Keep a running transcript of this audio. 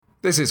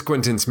This is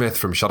Quentin Smith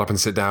from Shut Up and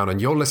Sit Down,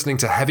 and you're listening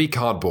to Heavy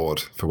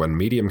Cardboard for when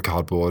medium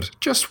cardboard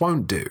just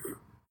won't do.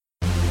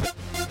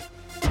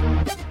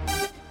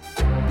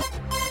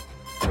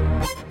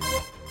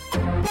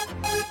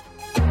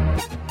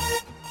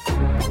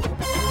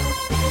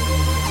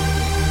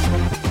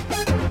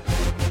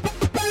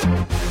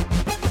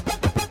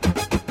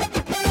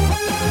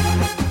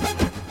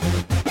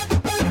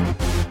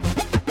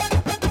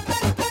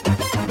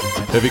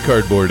 Heavy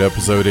Cardboard,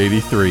 episode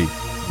 83,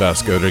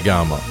 Vasco da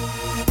Gama.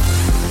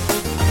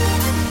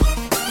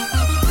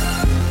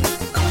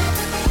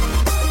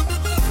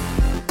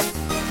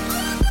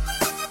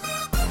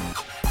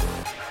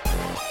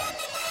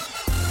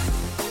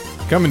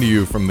 Coming to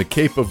you from the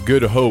Cape of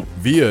Good Hope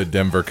via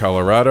Denver,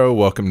 Colorado.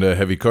 Welcome to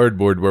Heavy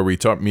Cardboard, where we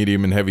talk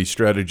medium and heavy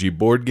strategy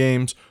board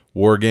games,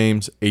 war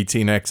games,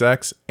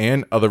 18xx,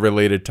 and other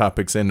related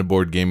topics in the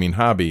board gaming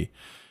hobby.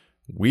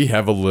 We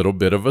have a little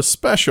bit of a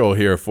special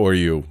here for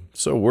you.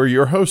 So we're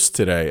your hosts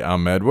today.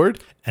 I'm Edward.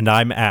 And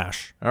I'm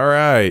Ash. All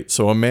right.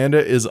 So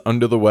Amanda is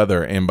under the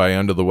weather. And by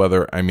under the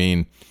weather, I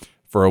mean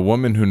for a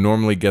woman who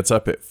normally gets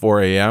up at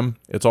 4 a.m.,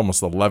 it's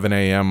almost 11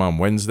 a.m. on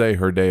Wednesday,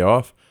 her day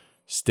off,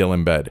 still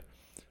in bed.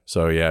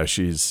 So yeah,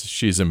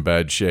 she's in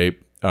bad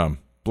shape.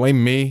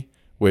 Blame me,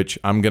 which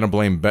I'm going to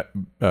blame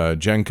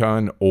Gen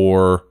Con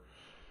or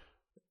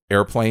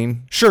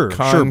Airplane. Sure.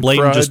 Blame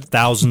crud. Just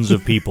thousands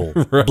of people.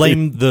 Right.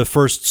 Blame the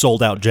first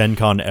sold out Gen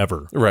Con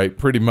ever. Right,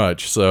 pretty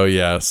much. So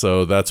yeah,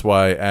 so that's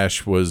why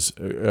Ash was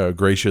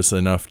gracious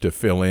enough to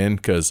fill in,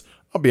 because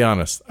I'll be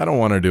honest, I don't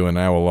want to do an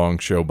hour-long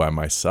show by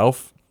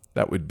myself.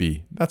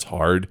 That's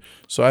hard.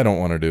 So I don't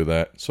want to do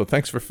that. So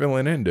thanks for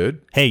filling in,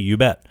 dude. Hey, you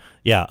bet.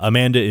 Yeah,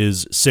 Amanda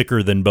is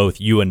sicker than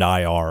both you and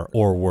I are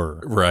or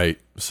were. Right.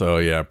 So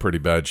yeah, pretty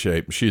bad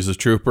shape. She's a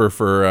trooper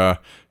for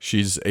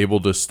she's able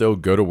to still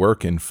go to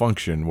work and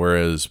function,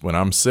 whereas when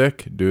I'm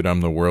sick, dude,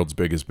 I'm the world's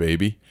biggest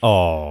baby.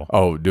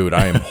 Oh, dude,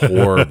 I am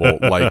horrible.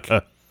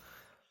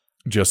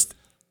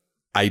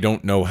 I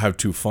don't know how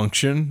to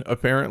function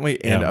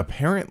apparently, and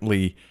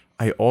apparently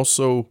I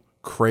also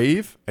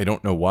crave, I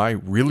don't know why,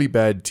 really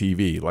bad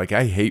TV. Like,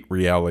 I hate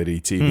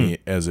reality TV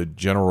as a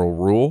general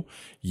rule,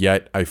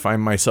 yet I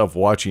find myself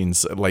watching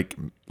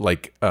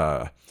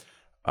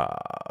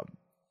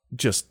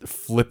just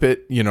flip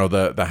it,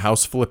 the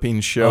house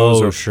flipping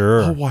shows. Oh,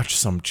 sure. I'll watch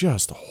some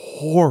just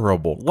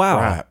horrible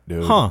crap,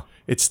 dude. Huh.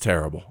 It's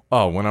terrible.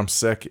 Oh, when I'm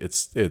sick,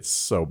 it's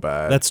so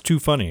bad. That's too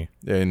funny.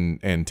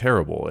 And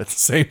terrible at the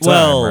same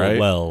time, right?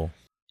 Well,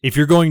 if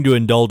you're going to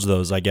indulge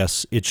those, I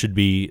guess it should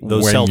be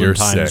those when seldom you're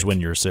times sick. when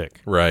you're sick.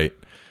 Right.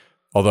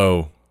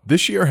 Although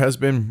this year has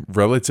been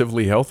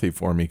relatively healthy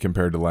for me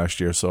compared to last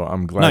year, so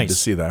I'm glad to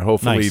see that.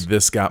 Hopefully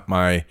this got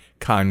my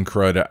con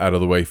crud out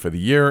of the way for the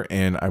year,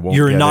 and I won't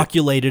You're get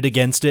inoculated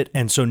against it,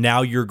 and so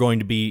now you're going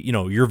to be,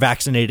 you're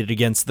vaccinated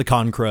against the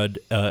con crud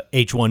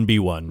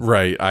H1B1.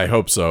 Right, I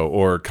hope so.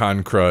 Or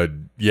con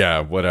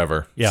crud,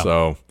 whatever. Yeah.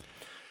 So,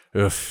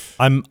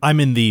 I'm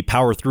in the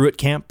power through it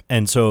camp,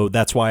 and so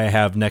that's why I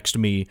have next to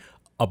me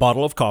a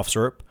bottle of cough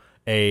syrup,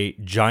 a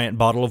giant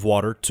bottle of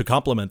water to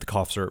complement the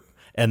cough syrup,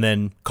 and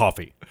then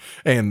coffee.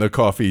 And the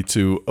coffee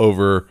to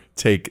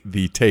overtake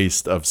the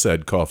taste of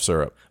said cough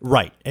syrup.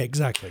 Right,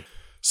 exactly.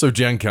 So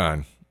Gen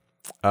Con.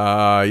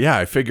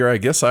 I figure I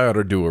guess I ought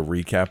to do a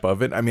recap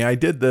of it. I mean, I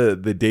did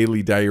the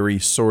daily diary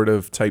sort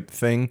of type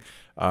thing.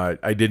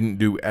 I didn't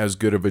do as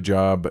good of a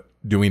job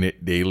doing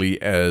it daily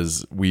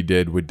as we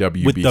did with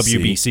WBC. With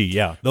WBC,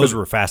 yeah. Those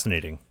were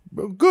fascinating.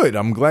 Good.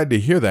 I'm glad to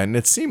hear that. And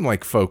it seemed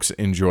like folks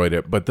enjoyed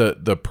it. But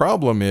the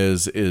problem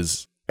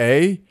is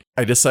I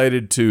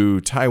decided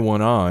to tie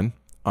one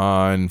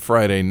on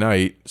Friday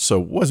night, so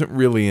wasn't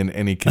really in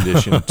any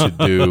condition to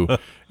do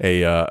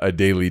a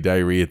daily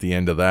diary at the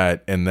end of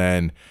that. And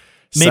then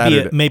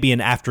maybe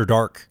an After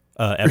Dark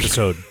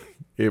episode.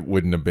 It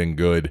wouldn't have been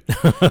good.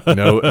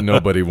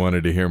 Nobody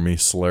wanted to hear me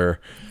slur.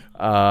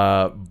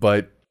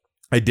 But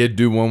I did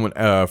do one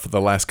for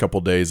the last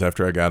couple days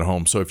after I got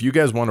home. So if you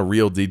guys want a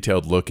real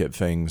detailed look at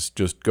things,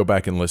 just go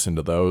back and listen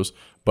to those.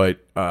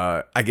 But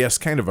I guess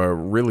kind of a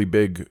really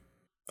big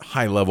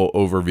high-level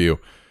overview.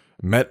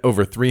 Met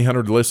over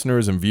 300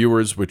 listeners and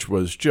viewers, which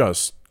was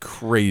just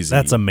crazy.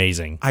 That's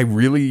amazing. I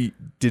really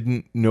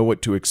didn't know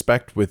what to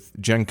expect with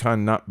Gen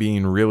Con not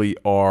being really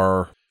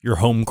your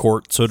home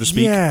court, so to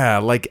speak. Yeah,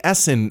 like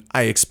Essen,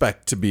 I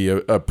expect to be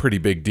a pretty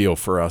big deal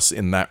for us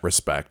in that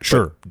respect.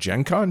 Sure. But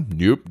Gen Con?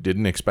 Nope,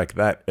 didn't expect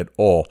that at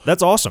all.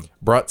 That's awesome.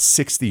 Brought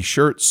 60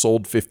 shirts,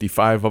 sold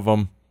 55 of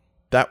them.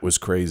 That was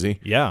crazy.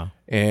 Yeah.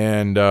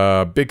 And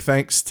big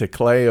thanks to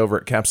Clay over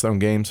at Capstone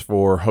Games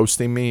for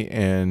hosting me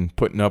and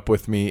putting up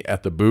with me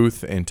at the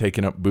booth and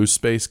taking up booth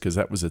space, because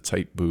that was a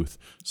tight booth.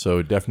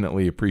 So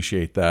definitely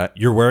appreciate that.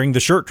 You're wearing the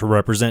shirt to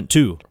represent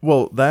too.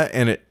 Well, that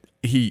and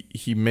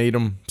he made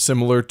them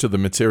similar to the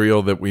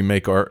material that we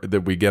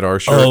get our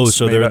shirts. Oh,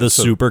 so they're the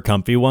super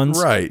comfy ones?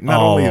 Right.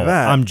 Not only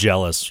that. I'm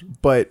jealous.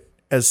 But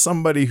as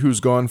somebody who's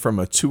gone from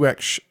a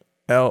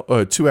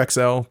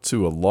 2XL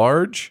to a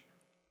large,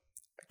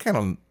 I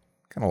kind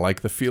kind of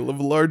like the feel of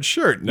a large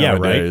shirt Yeah,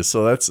 nowadays. right.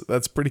 So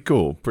that's pretty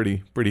cool.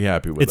 Pretty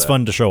happy with It's that.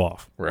 fun to show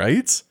off.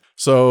 Right?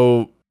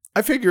 So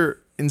I figure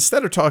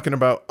instead of talking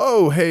about,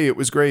 oh, hey, it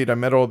was great, I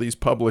met all these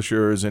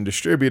publishers and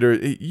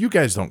distributors, you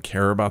guys don't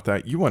care about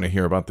that. You want to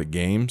hear about the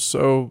games.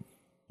 So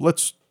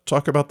let's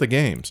talk about the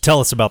games. Tell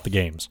us about the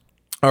games.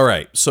 All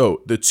right.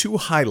 So the two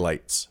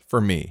highlights for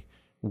me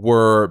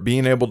were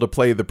being able to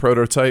play the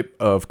prototype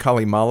of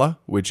Kalimala,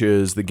 which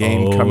is the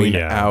game coming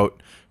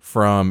out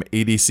from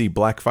ADC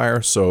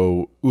Blackfire.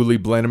 So Uli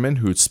Blenneman,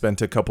 who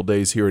spent a couple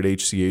days here at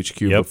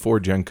HCHQ before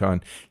Gen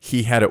Con,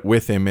 he had it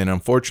with him. And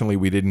unfortunately,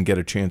 we didn't get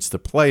a chance to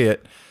play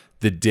it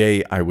the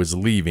day I was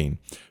leaving.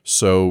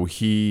 So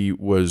he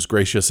was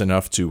gracious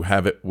enough to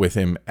have it with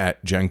him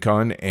at Gen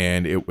Con.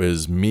 And it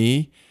was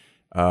me,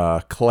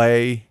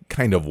 Clay,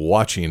 kind of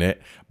watching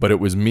it. But it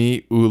was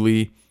me,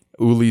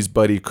 Uli's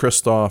buddy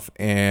Christoph,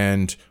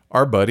 and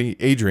our buddy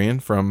Adrian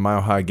from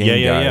Mile High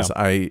Game Guys. Yeah.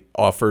 I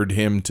offered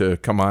him to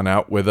come on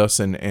out with us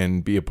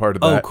and be a part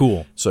of that. Oh,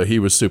 cool. So he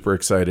was super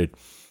excited.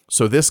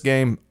 So this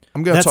game,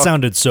 I'm going to That talk.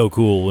 sounded so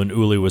cool when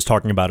Uli was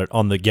talking about it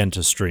on the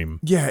Genta stream.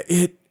 Yeah,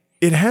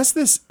 it has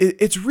this.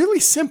 It's really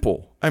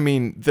simple. I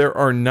mean, there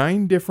are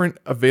 9 different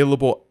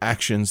available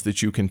actions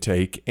that you can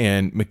take,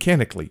 and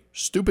mechanically,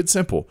 stupid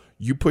simple.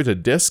 You put a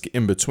disc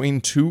in between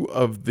 2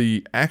 of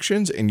the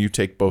actions, and you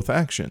take both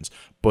actions.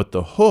 But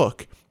the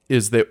hook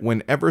is that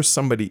whenever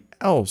somebody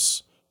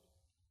else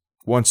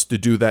wants to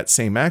do that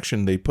same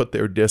action, they put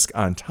their disc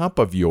on top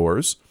of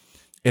yours,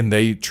 and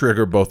they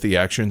trigger both the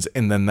actions,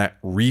 and then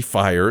that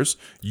refires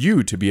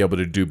you to be able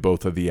to do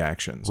both of the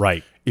actions.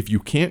 Right. If you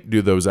can't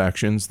do those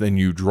actions, then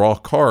you draw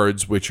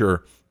cards, which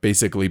are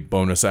basically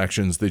bonus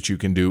actions that you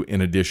can do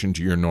in addition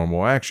to your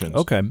normal actions.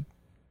 Okay.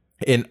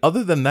 And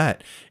other than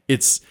that,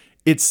 it's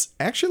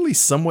actually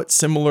somewhat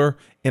similar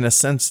in a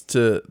sense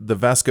to the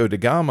Vasco da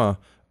Gama,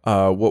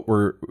 what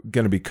we're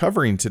going to be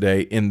covering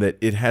today, in that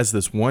it has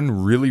this one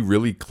really,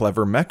 really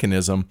clever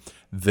mechanism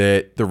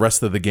that the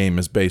rest of the game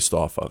is based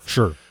off of.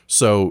 Sure.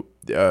 So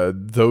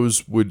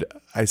those would,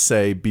 I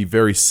say, be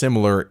very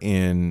similar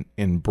in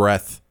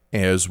breadth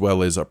as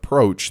well as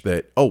approach.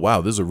 That, oh, wow,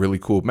 this is a really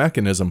cool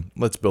mechanism.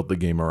 Let's build the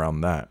game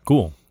around that.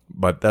 Cool.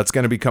 But that's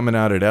going to be coming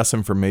out at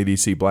Essen from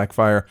ADC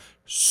Blackfire.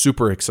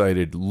 Super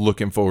excited.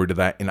 Looking forward to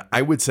that. And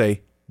I would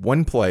say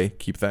one play,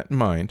 keep that in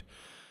mind.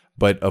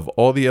 But of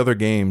all the other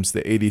games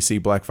that ADC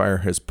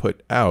Blackfire has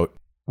put out,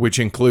 which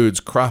includes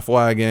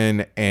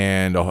Kraftwagen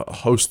and a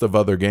host of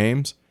other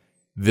games,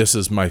 this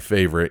is my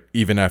favorite,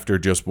 even after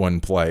just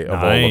one play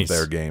of all of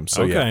their games.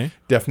 So yeah,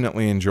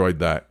 definitely enjoyed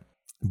that.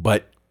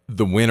 But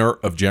the winner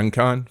of Gen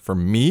Con, for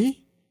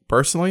me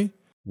personally,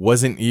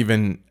 wasn't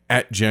even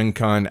at Gen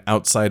Con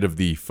outside of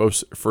the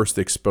first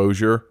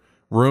exposure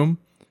room,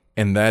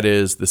 and that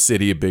is the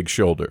City of Big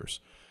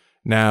Shoulders.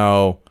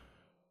 Now,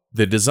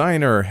 the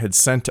designer had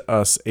sent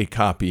us a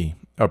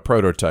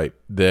prototype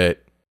that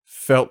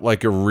felt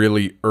like a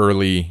really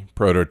early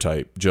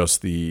prototype,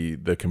 just the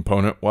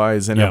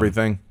component-wise and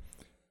everything.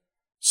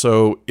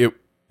 So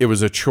it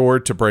was a chore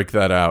to break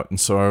that out, and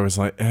so I was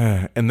like,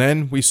 eh. And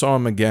then we saw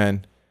him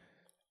again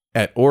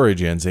at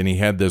Origins, and he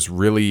had this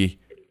really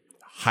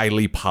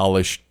highly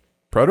polished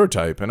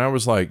prototype, and I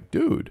was like,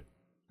 dude,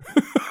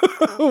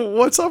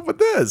 what's up with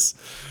this?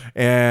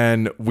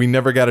 And we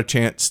never got a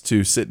chance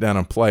to sit down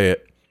and play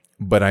it,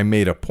 but I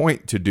made a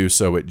point to do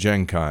so at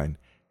Gen Con,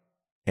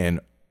 and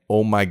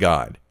oh my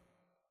God,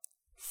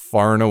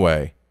 far and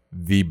away,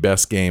 the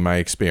best game I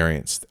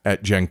experienced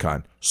at Gen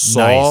Con.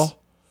 Saw,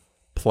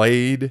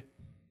 played,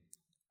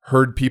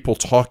 heard people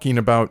talking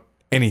about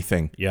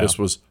anything. Yeah. This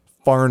was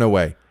far and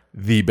away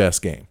the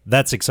best game.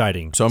 That's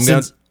exciting. So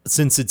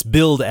since it's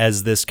billed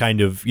as this kind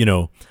of,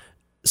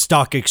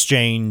 stock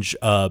exchange,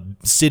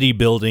 city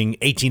building,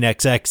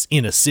 18xx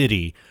in a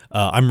city,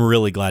 I'm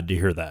really glad to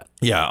hear that.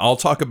 Yeah, I'll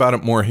talk about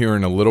it more here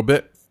in a little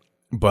bit.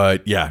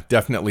 But yeah,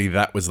 definitely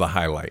that was the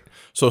highlight.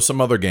 So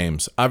some other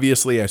games.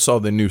 Obviously, I saw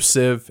the new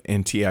Civ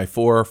and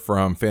TI4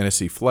 from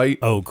Fantasy Flight.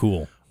 Oh,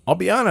 cool. I'll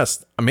be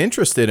honest, I'm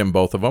interested in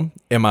both of them.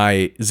 Am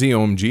I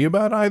ZOMG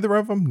about either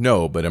of them?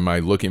 No, but am I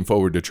looking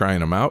forward to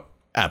trying them out?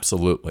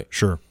 Absolutely.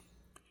 Sure.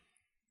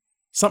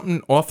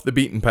 Something off the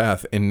beaten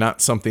path and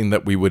not something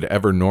that we would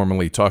ever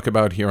normally talk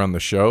about here on the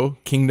show.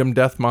 Kingdom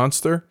Death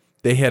Monster.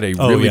 They had a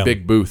really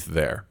big booth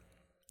there.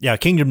 Yeah,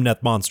 Kingdom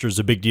Death Monster is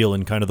a big deal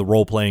in kind of the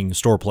role-playing,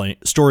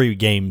 story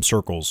game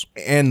circles.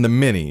 And the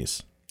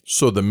minis.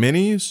 So the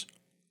minis,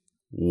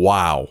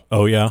 wow.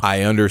 Oh, yeah?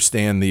 I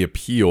understand the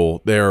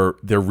appeal. They're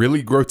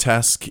really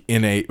grotesque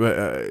in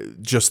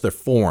just their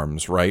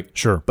forms, right?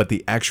 Sure. But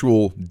the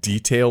actual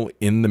detail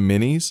in the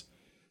minis,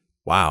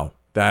 wow.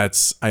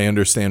 I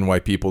understand why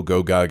people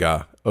go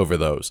gaga over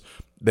those.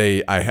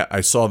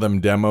 I saw them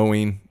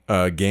demoing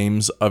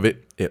games of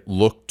it. It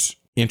looked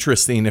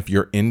interesting if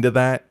you're into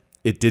that.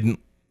 It didn't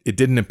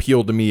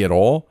appeal to me at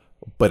all,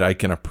 but I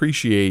can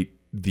appreciate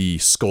the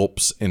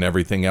sculpts and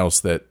everything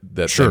else that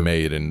they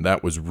made, and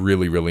that was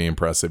really, really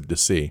impressive to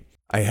see.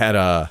 I had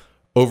a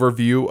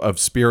overview of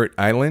Spirit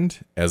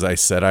Island, as I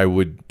said I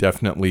would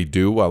definitely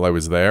do while I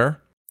was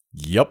there.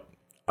 Yep.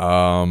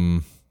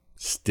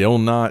 Still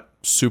not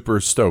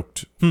super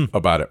stoked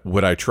about it.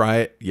 Would I try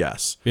it?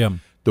 Yes. Yeah.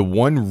 The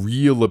one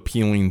real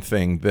appealing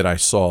thing that I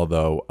saw,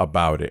 though,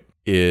 about it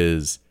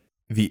is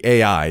the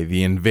AI,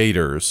 the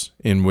invaders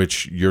in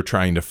which you're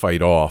trying to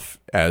fight off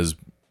as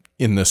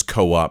in this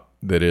co-op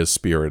that is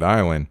Spirit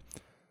Island.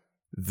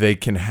 They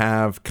can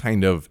have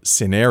kind of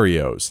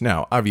scenarios.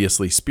 Now,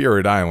 obviously,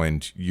 Spirit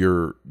Island,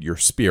 you're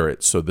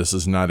spirit, so this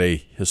is not a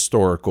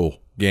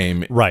historical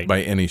game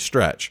by any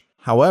stretch.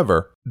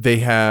 However, they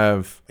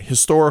have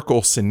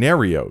historical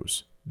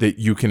scenarios that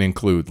you can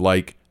include,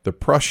 like the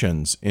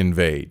Prussians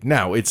invade.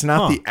 Now, it's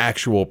not the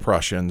actual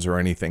Prussians or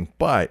anything,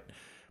 but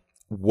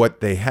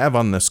what they have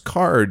on this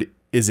card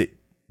is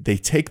they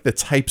take the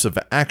types of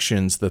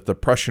actions that the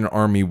Prussian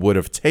army would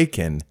have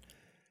taken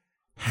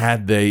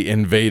had they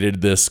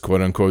invaded this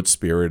quote-unquote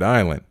Spirit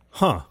Island.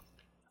 Huh.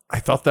 I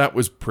thought that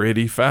was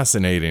pretty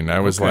fascinating. I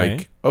was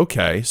like,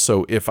 okay,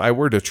 so if I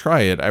were to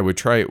try it, I would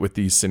try it with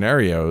these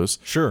scenarios.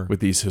 Sure.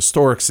 With these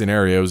historic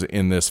scenarios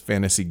in this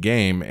fantasy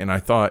game. And I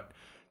thought,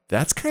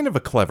 that's kind of a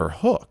clever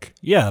hook.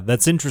 Yeah,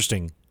 that's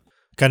interesting.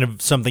 Kind of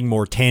something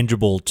more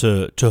tangible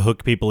to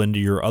hook people into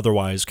your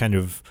otherwise kind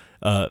of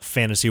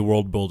fantasy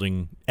world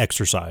building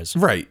exercise.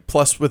 Right.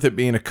 Plus, with it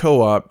being a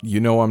co-op,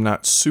 I'm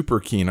not super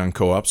keen on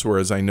co-ops,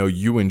 whereas I know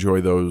you enjoy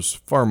those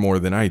far more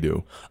than I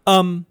do.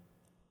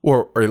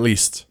 Or at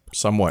least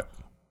somewhat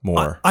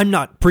more. I'm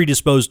not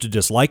predisposed to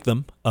dislike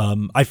them.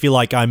 I feel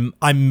like I'm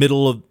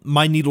middle of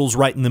my needle's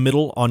right in the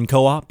middle on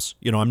co-ops.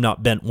 I'm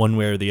not bent one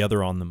way or the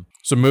other on them.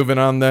 So moving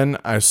on then,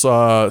 I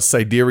saw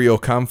Sidereal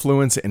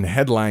Confluence and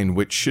Headline,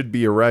 which should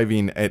be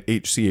arriving at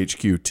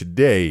HCHQ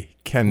today.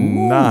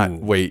 Cannot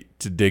wait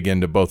to dig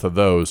into both of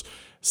those.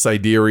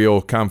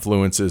 Sidereal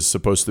Confluence is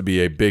supposed to be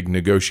a big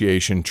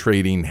negotiation,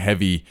 trading,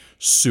 heavy,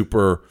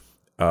 super,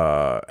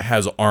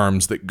 has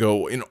arms that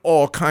go in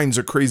all kinds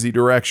of crazy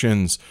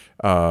directions.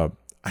 I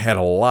had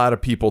a lot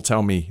of people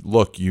tell me,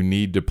 look, you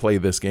need to play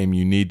this game.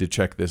 You need to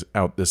check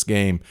this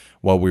game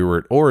while we were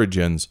at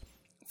Origins.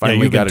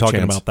 Finally you've been got a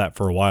talking chance. about that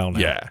for a while now.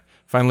 Yeah.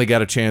 Finally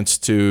got a chance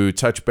to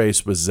touch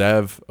base with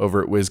Zev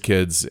over at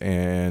WizKids,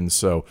 and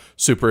so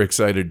super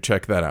excited to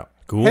check that out.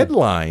 Cool.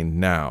 Headline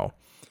now.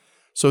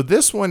 So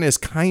this one is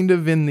kind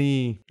of in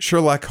the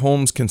Sherlock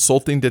Holmes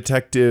consulting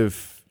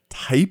detective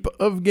type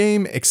of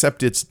game,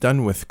 except it's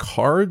done with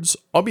cards.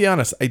 I'll be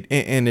honest,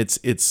 and it's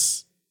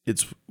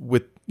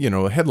with,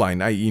 a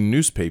headline, i.e.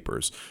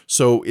 newspapers.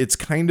 So it's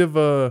kind of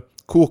a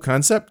cool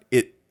concept.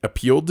 It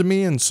appealed to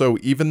me, and so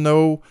even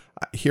though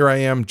here I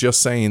am just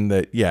saying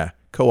that, yeah,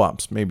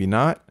 co-ops, maybe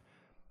not.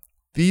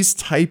 These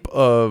type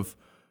of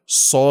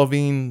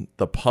solving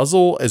the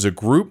puzzle as a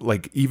group,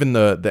 like even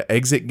the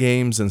exit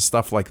games and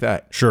stuff like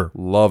that. Sure.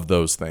 Love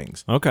those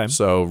things. Okay.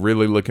 So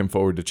really looking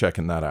forward to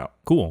checking that out.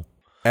 Cool.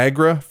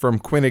 Agra from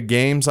Quinta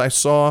Games I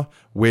saw,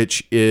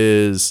 which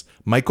is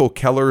Michael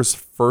Keller's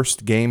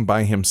first game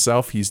by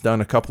himself. He's done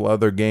a couple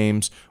other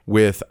games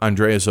with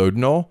Andreas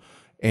Odinol.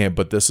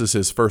 But this is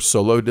his first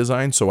solo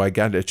design, so I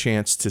got a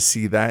chance to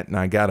see that, and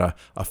I got a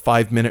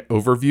 5-minute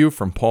overview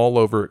from Paul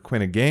over at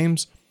Quinta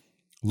Games.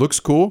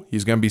 Looks cool.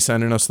 He's going to be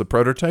sending us the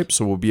prototype,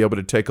 so we'll be able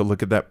to take a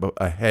look at that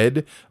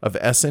ahead of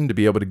Essen to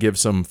be able to give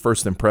some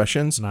first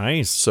impressions.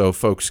 Nice. So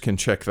folks can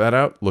check that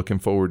out. Looking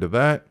forward to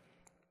that.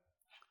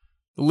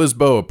 The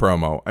Lisboa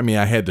promo. I mean,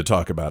 I had to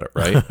talk about it,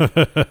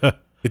 right?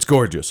 It's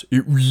gorgeous.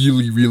 It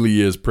really,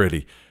 really is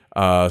pretty.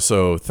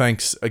 So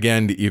thanks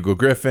again to Eagle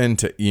Griffin,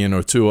 to Ian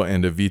O'Toole,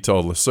 and to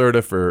Vital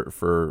Lacerda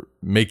for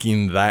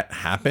making that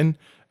happen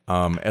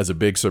as a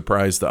big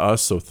surprise to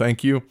us. So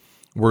thank you.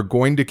 We're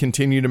going to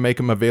continue to make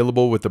them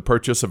available with the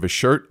purchase of a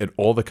shirt at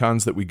all the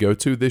cons that we go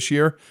to this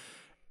year.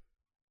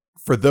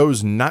 For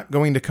those not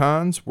going to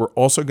cons, we're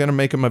also going to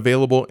make them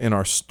available in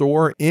our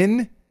store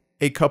in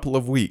a couple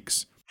of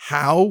weeks.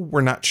 How?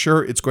 We're not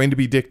sure. It's going to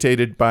be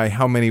dictated by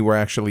how many we're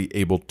actually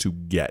able to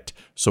get.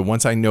 So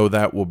once I know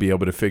that, we'll be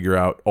able to figure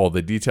out all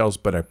the details,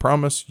 but I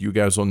promise you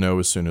guys will know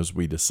as soon as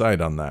we decide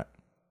on that.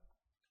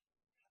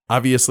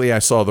 Obviously, I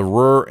saw the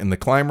Ruhr and the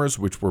Climbers,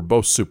 which were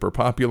both super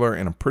popular,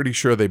 and I'm pretty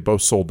sure they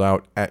both sold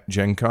out at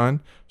Gen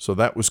Con. So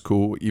that was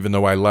cool, even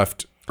though I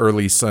left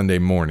early Sunday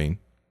morning.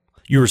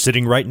 You were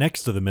sitting right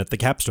next to them at the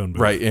Capstone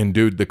booth. Right, and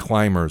dude, the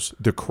Climbers,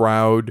 the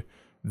crowd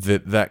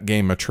that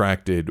game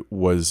attracted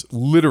was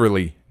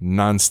literally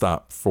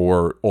nonstop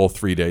for all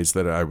 3 days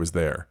that I was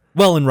there.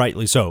 Well, and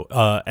rightly so.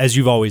 As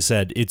you've always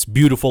said, it's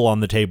beautiful on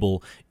the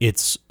table.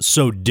 It's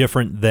so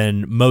different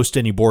than most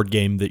any board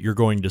game that you're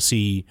going to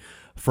see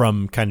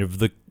from kind of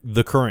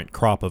the current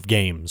crop of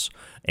games,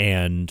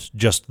 and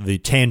just the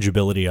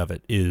tangibility of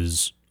it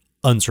is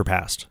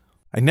unsurpassed.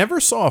 I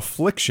never saw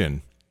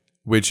Affliction,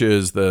 which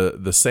is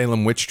the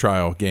Salem witch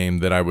trial game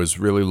that I was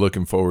really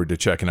looking forward to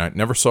checking out.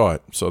 Never saw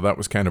it, so that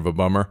was kind of a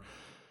bummer.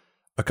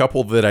 A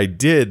couple that I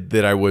did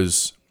that I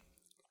was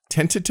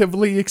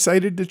tentatively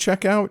excited to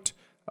check out,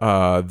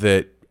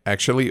 that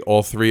actually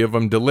all three of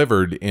them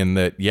delivered in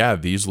that, yeah,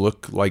 these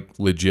look like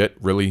legit,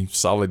 really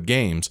solid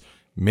games.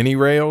 Mini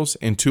Rails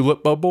and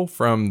Tulip Bubble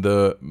from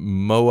the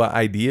MOA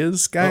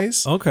Ideas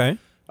guys. Oh, okay.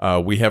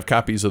 We have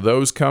copies of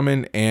those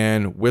coming,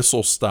 and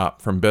Whistle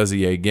Stop from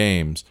Bezier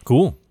Games.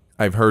 Cool.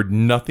 I've heard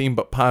nothing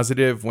but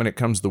positive when it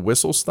comes to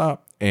Whistle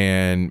Stop,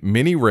 and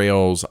Mini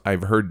Rails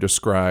I've heard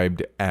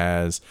described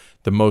as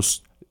the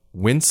most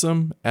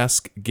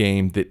Winsome-esque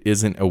game that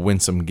isn't a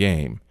Winsome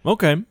game.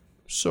 Okay.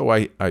 So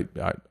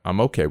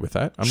I'm okay with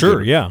that. I'm Sure,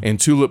 good. yeah. And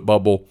Tulip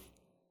Bubble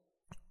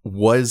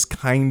was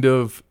kind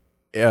of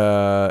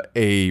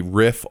a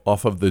riff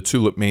off of the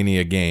Tulip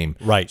Mania game.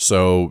 Right.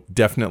 So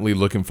definitely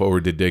looking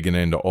forward to digging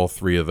into all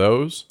three of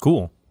those.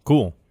 Cool.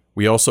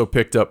 We also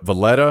picked up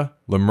Valletta,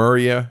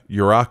 Lemuria,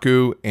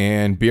 Yuraku,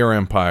 and Beer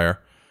Empire,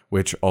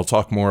 which I'll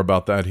talk more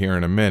about that here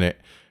in a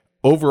minute.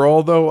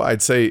 Overall, though,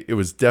 I'd say it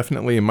was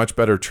definitely a much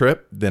better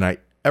trip than I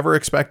ever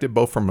expected,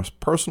 both from a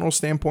personal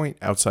standpoint,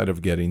 outside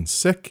of getting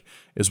sick,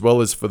 as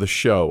well as for the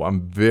show.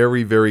 I'm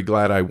very, very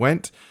glad I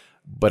went,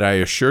 but I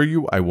assure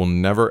you I will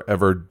never,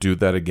 ever do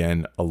that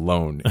again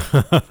alone.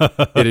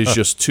 It is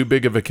just too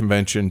big of a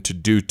convention to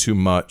do too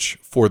much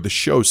for the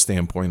show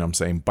standpoint, I'm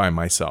saying, by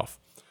myself.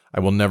 I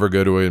will never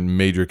go to a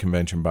major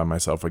convention by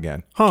myself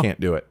again. Can't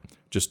do it.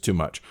 Just too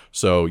much.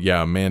 So,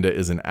 yeah, Amanda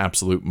is an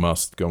absolute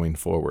must going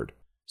forward.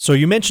 So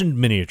you mentioned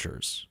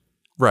miniatures.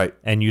 Right.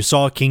 And you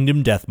saw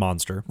Kingdom Death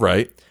Monster.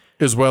 Right.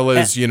 As well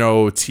as,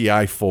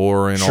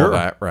 TI-4 and Sure. all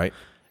that, right?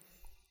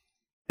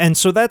 And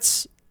so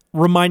that's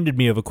reminded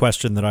me of a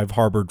question that I've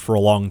harbored for a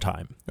long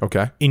time.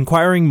 Okay.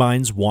 Inquiring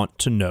minds want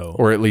to know.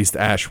 Or at least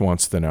Ash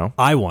wants to know.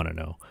 I want to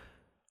know.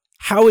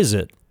 How is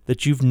it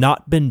that you've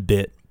not been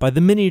bit by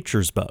the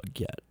miniatures bug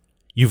yet?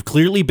 You've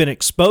clearly been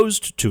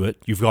exposed to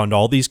it. You've gone to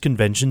all these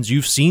conventions.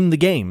 You've seen the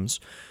games.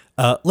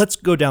 Let's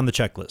go down the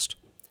checklist.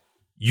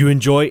 You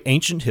enjoy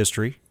ancient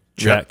history.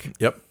 Check.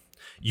 Yep.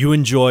 You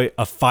enjoy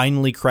a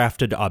finely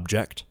crafted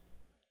object.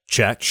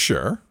 Check.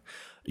 Sure.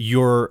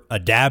 You're a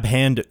dab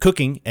hand at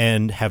cooking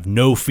and have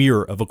no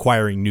fear of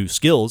acquiring new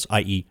skills,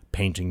 i.e.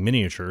 painting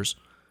miniatures.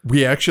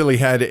 We actually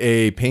had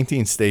a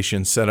painting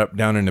station set up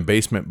down in the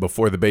basement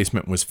before the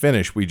basement was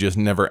finished. We just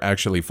never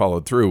actually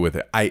followed through with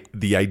it.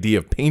 The idea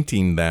of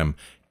painting them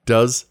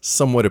does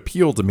somewhat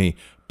appeal to me,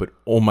 but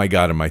oh my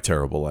God, am I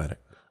terrible at it.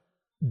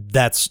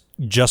 That's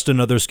just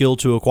another skill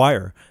to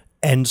acquire.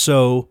 And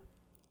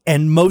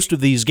most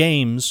of these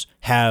games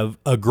have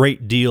a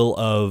great deal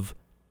of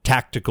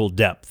tactical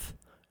depth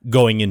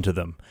going into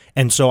them.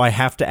 And so I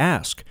have to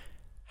ask,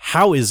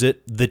 how is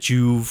it that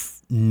you've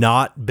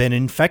not been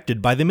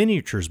infected by the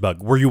miniatures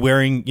bug? Were you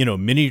wearing,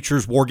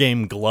 miniatures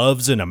wargame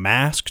gloves and a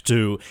mask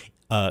to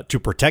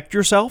protect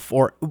yourself?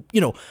 Or,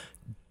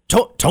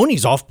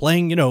 Tony's off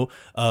playing,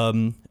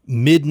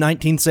 mid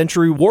 19th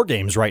century war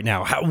games right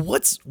now.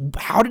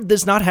 How did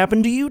this not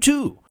happen to you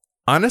too?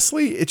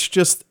 Honestly, it's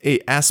just a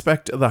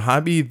aspect of the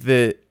hobby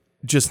that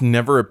just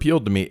never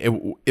appealed to me.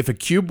 If a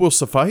cube will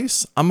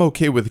suffice, I'm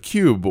okay with a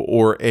cube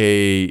or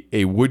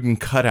a wooden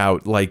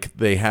cutout like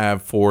they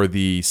have for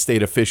the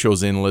state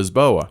officials in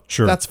Lisboa.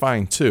 Sure. That's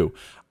fine too.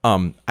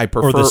 I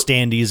prefer... Or the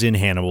standees in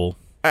Hannibal.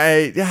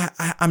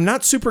 I'm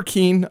not super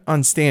keen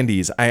on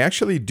standees. I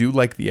actually do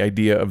like the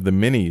idea of the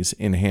minis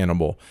in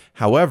Hannibal.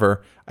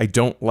 However, I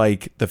don't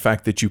like the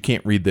fact that you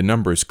can't read the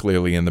numbers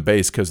clearly in the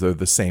base because they're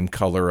the same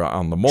color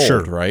on the mold,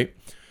 Sure. right?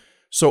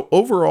 So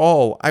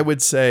overall, I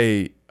would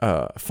say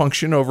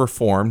function over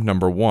form,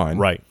 number one.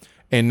 Right.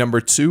 And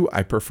number two,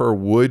 I prefer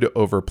wood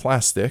over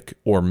plastic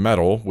or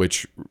metal,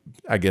 which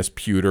I guess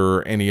pewter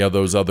or any of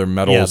those other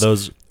metals. Yeah,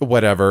 those...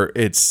 Whatever.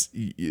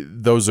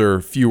 Those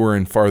are fewer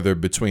and farther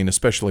between,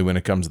 especially when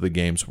it comes to the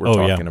games we're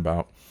talking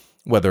about,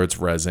 whether it's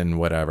resin,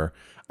 whatever.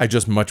 I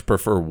just much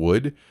prefer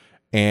wood.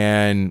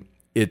 And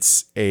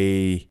it's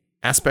a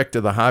aspect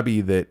of the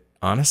hobby that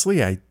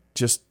honestly, I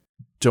just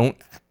don't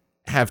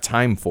have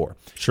time for.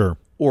 Sure.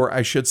 Or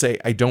I should say,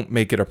 I don't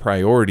make it a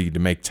priority to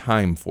make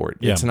time for it.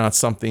 Yeah. It's not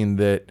something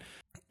that,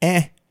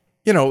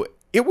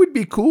 it would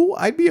be cool.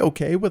 I'd be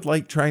okay with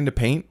like trying to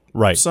paint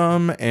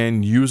some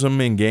and use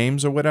them in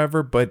games or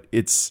whatever, but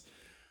it's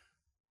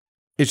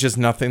just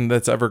nothing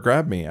that's ever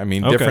grabbed me. I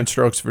mean, different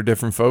strokes for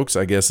different folks,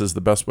 I guess is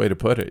the best way to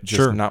put it.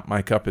 Just not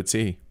my cup of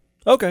tea.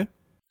 Okay.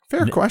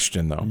 Fair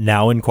question, though.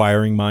 Now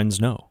inquiring minds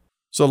know.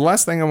 So the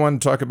last thing I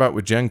wanted to talk about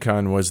with Gen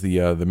Con was the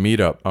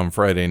meetup on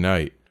Friday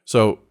night.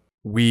 So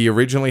we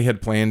originally had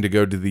planned to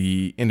go to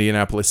the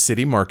Indianapolis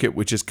City Market,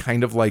 which is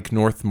kind of like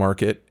North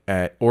Market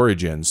at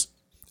Origins.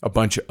 A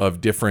bunch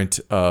of different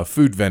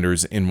food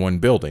vendors in one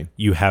building.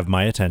 You have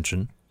my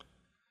attention.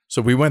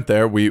 So we went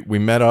there. We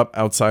met up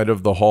outside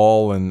of the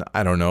hall, and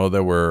I don't know,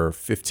 there were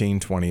 15,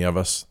 20 of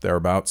us,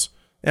 thereabouts.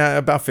 Yeah,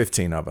 about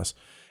 15 of us.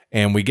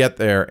 And we get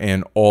there,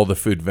 and all the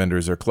food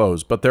vendors are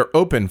closed. But they're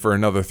open for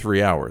another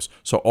 3 hours.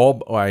 So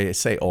I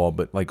say all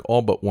but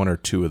one or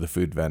two of the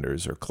food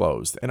vendors are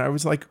closed. And I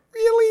was like,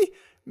 really?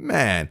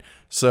 Man.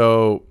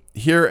 So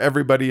here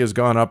everybody has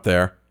gone up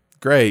there.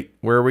 Great.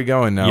 Where are we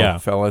going now,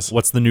 fellas?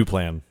 What's the new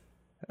plan?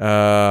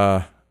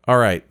 All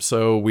right.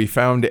 So we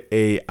found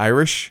a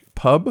Irish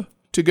pub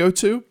to go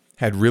to.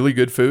 Had really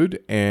good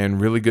food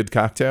and really good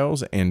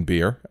cocktails and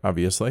beer,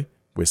 obviously.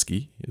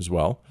 Whiskey as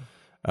well.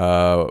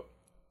 About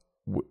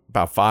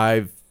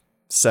 5,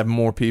 7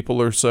 more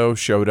people or so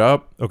showed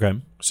up.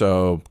 Okay.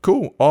 So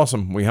cool,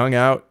 awesome. We hung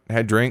out,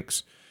 had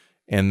drinks,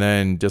 and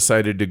then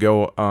decided to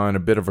go on a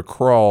bit of a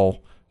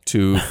crawl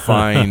to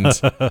find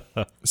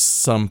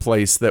some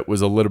place that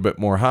was a little bit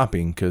more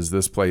hopping, because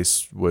this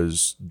place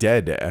was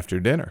dead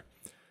after dinner.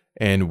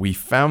 And we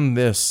found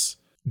this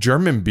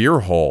German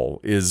beer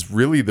hall is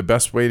really the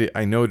best way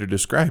I know to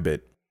describe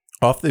it.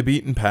 Off the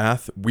beaten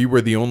path. We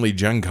were the only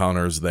Gen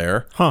Conners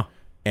there. Huh.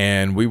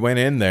 And we went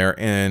in there,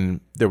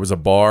 and there was a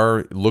bar.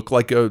 It looked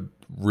like a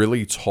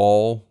really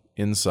tall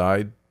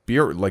inside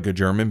beer, like a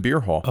German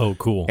beer hall. Oh,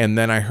 cool. And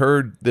then I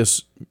heard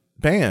this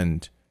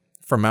band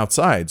from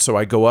outside. So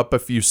I go up a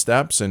few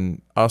steps,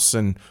 and us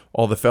and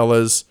all the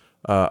fellas,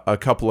 a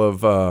couple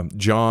of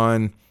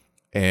John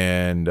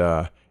and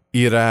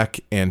Iraq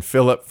and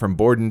Philip from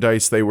Board and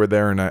Dice, they were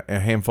there, and a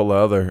handful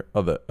of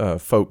other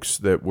folks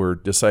that were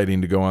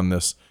deciding to go on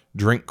this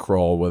drink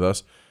crawl with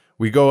us.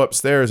 We go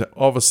upstairs, and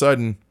all of a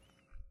sudden,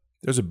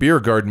 there's a beer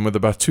garden with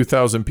about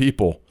 2,000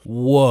 people.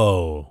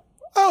 Whoa.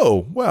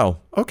 Oh,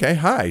 well, okay,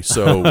 hi.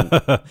 So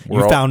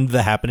you found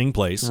the happening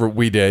place.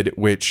 We did,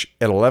 which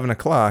at 11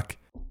 o'clock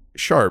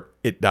sharp,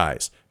 it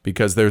dies.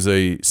 Because there's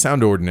a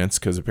sound ordinance,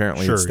 because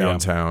apparently it's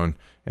downtown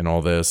and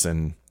all this.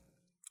 And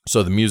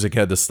so the music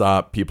had to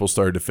stop. People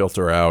started to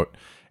filter out.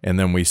 And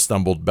then we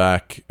stumbled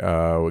back,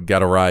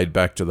 got a ride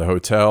back to the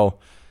hotel,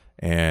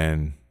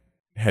 and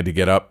had to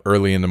get up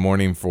early in the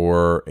morning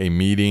for a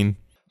meeting.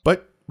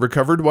 But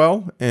recovered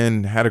well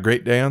and had a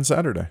great day on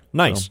Saturday.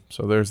 Nice.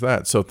 So there's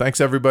that. So thanks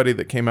everybody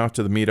that came out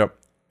to the meetup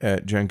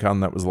at Gen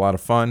Con. That was a lot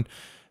of fun.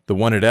 The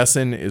one at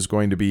Essen is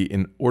going to be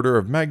an order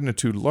of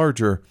magnitude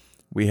larger.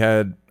 We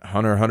had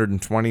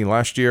 120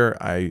 last year.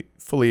 I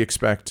fully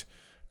expect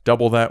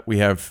double that. We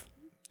have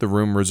the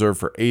room reserved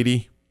for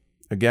 80.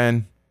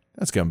 Again,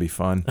 that's going to be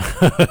fun.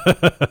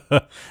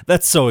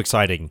 That's so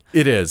exciting.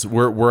 It is.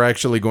 We're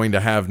actually going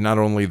to have not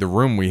only the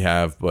room we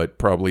have, but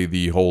probably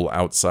the whole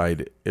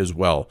outside as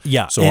well.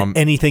 Yeah, so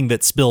anything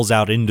that spills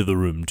out into the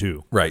room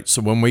too. Right.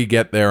 So when we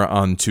get there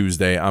on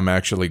Tuesday, I'm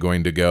actually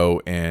going to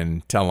go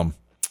and tell them,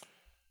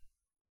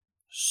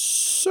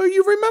 so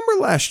you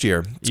remember last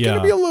year, it's going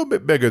to be a little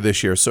bit bigger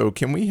this year. So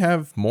can we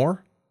have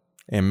more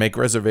and make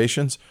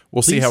reservations?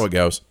 We'll see how it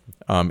goes.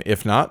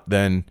 If not,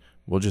 then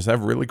we'll just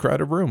have a really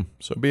crowded room.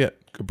 So be it.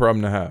 Good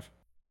problem to have.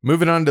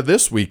 Moving on to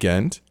this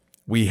weekend,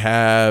 we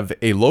have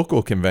a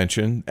local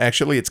convention.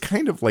 Actually, it's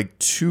kind of like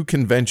 2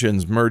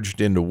 conventions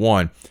merged into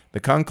one. The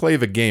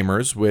Conclave of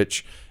Gamers,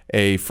 which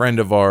a friend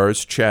of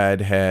ours,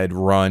 Chad, had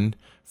run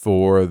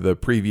for the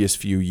previous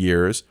few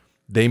years.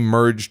 They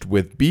merged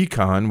with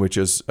BCon, which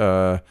is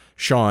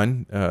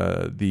Sean,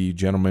 the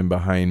gentleman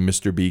behind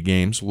Mr. B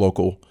Games,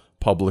 local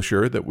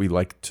publisher that we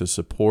like to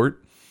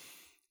support.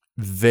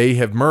 They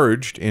have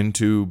merged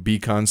into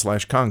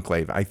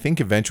BCon/Conclave. I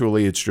think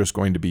eventually it's just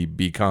going to be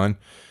BCon,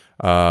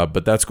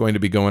 but that's going to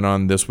be going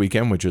on this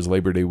weekend, which is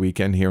Labor Day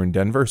weekend here in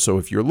Denver. So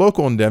if you're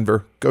local in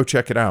Denver, go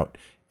check it out.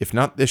 If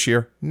not this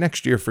year,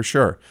 next year for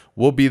sure.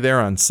 We'll be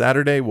there on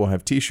Saturday. We'll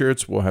have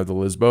T-shirts. We'll have the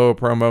Lisboa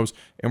promos,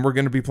 and we're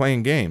going to be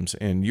playing games.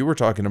 And you were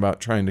talking about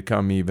trying to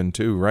come even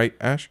too, right,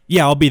 Ash?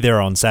 Yeah, I'll be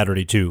there on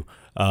Saturday too.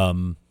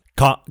 Con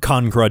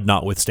crud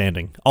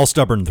notwithstanding. I'll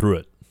stubborn through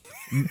it.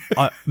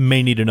 I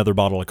may need another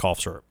bottle of cough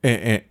syrup.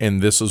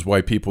 And this is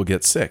why people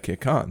get sick at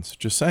cons.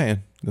 Just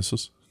saying. This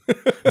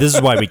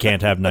is why we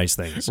can't have nice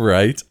things.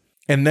 Right.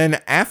 And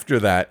then after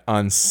that,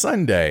 on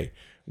Sunday,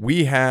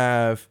 we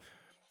have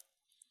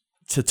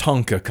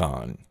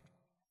TatankaCon,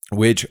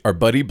 which our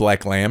buddy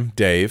Black Lamb,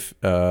 Dave,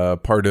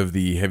 part of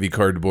the Heavy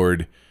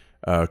Cardboard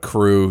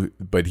crew,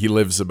 but he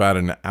lives about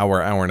an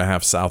hour and a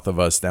half south of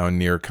us down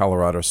near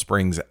Colorado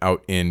Springs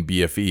out in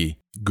BFE.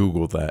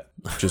 Google that.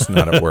 Just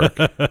not at work.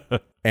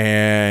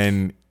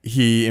 And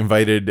he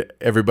invited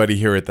everybody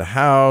here at the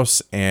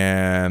house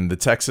and the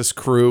Texas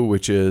crew,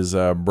 which is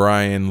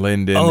Brian,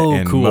 Lyndon,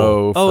 and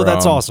Mo from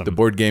that's awesome. the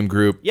board game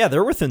group. Yeah,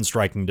 they're within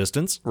striking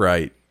distance.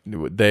 Right.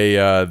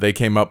 They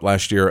came up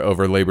last year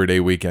over Labor Day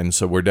weekend,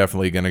 so we're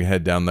definitely going to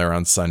head down there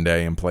on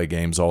Sunday and play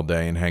games all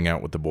day and hang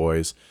out with the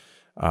boys.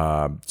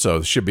 So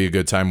it should be a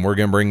good time. We're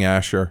going to bring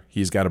Asher.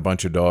 He's got a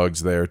bunch of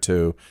dogs there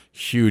too.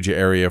 Huge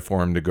area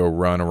for him to go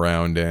run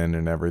around in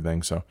and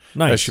everything. So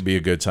That should be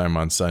a good time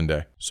on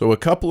Sunday. So a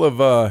couple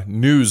of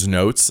news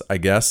notes, I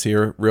guess,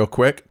 here real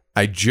quick.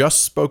 I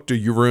just spoke to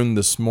Jeroen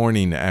this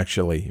morning,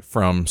 actually,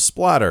 from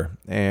Splatter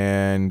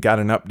and got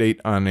an update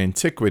on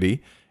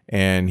Antiquity.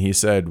 And he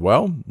said,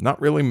 well,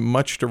 not really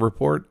much to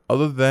report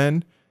other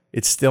than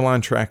it's still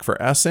on track for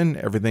Essen.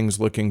 Everything's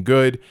looking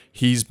good.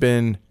 He's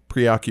been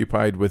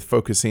preoccupied with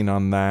focusing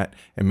on that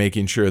and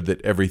making sure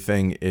that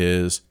everything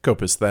is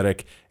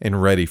copacetic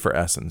and ready for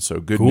Essen. So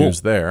good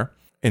news there.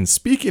 And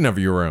speaking of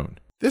Jeroen,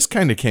 this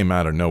kind of came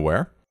out of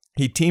nowhere.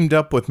 He teamed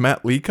up with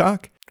Matt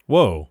Leacock.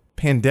 Whoa.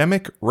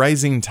 Pandemic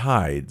Rising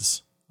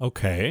Tides.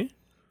 Okay.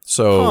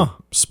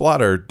 So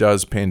Splatter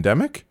does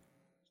Pandemic.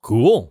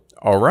 Cool.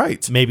 All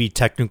right. Maybe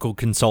technical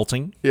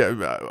consulting.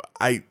 Yeah,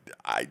 I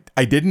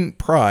didn't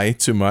pry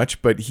too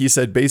much, but he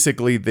said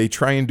basically they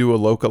try and do a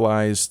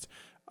localized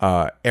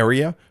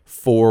area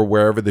for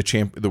wherever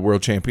the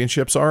World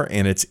Championships are,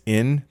 and it's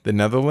in the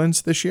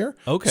Netherlands this year.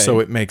 Okay. So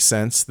it makes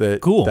sense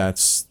that Cool.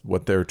 that's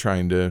what they're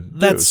trying to do.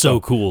 That's so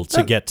cool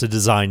to get to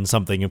design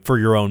something for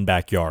your own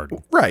backyard.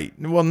 Right.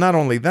 Well, not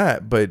only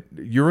that, but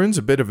Jeroen's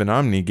a bit of an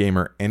Omni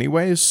gamer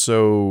anyways,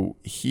 so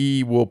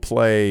he will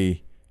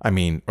play,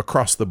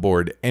 across the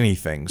board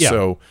anything. Yeah.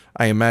 So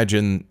I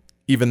imagine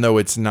even though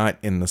it's not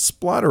in the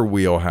Splotter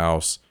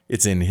wheelhouse,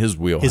 it's in his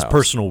wheelhouse. His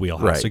personal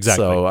wheelhouse, Right.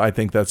 exactly. So I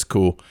think that's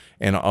cool.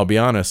 And I'll be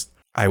honest,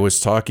 I was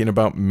talking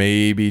about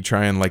maybe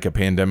trying like a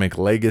Pandemic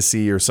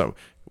Legacy or something.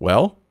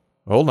 Well,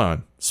 hold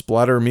on.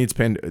 Splotter meets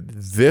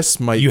this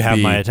might You have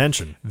be, my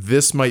attention.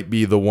 This might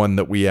be the one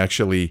that we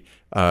actually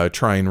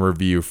try and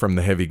review from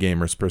the heavy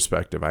gamer's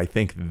perspective. I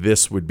think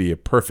this would be a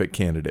perfect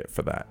candidate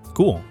for that.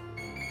 Cool.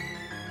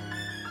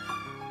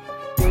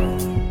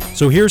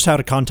 So here's how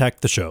to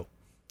contact the show.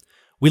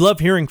 We love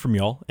hearing from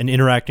y'all and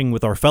interacting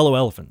with our fellow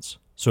elephants.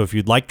 So if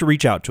you'd like to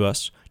reach out to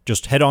us,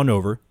 just head on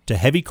over to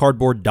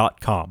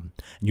heavycardboard.com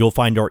and you'll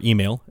find our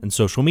email and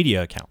social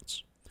media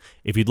accounts.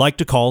 If you'd like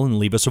to call and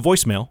leave us a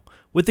voicemail,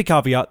 with the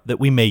caveat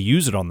that we may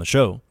use it on the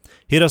show,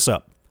 hit us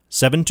up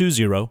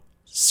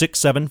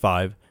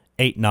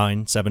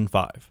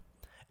 720-675-8975.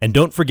 And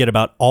don't forget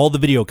about all the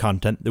video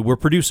content that we're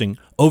producing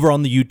over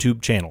on the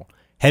YouTube channel,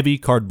 Heavy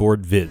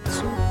Cardboard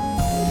Vids.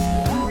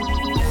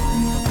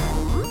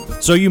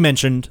 So you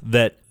mentioned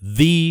that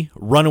the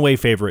runaway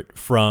favorite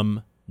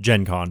from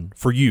Gen Con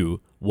for you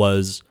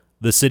was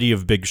The City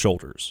of Big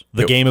Shoulders,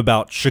 the game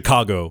about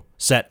Chicago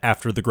set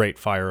after the Great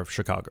Fire of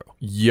Chicago.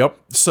 Yep.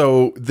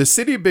 So the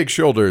City of Big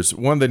Shoulders,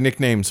 one of the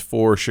nicknames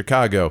for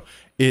Chicago,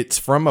 it's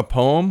from a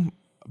poem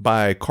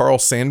by Carl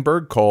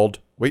Sandburg called,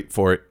 wait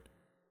for it,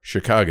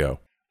 Chicago.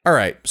 All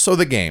right. So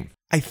the game,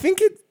 I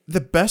think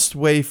the best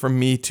way for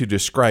me to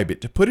describe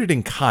it, to put it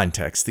in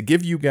context, to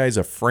give you guys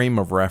a frame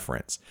of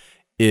reference,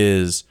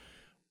 is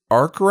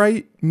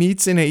Arkwright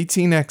meets an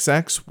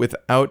 18XX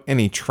without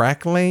any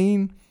track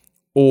lane,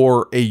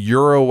 or a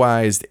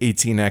Euroized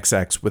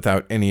 18XX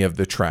without any of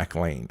the track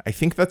lane. I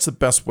think that's the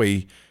best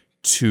way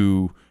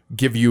to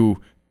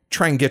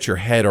try and get your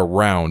head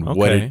around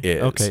what it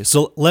is. Okay,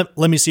 so let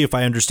me see if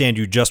I understand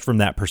you just from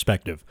that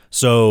perspective.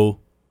 So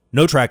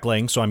no track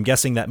lane, so I'm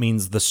guessing that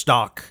means the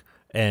stock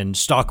and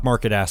stock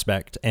market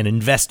aspect and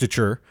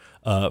investiture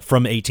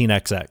from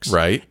 18XX.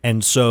 Right.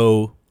 And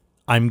so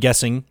I'm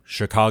guessing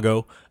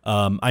Chicago.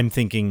 I'm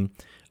thinking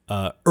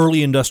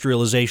early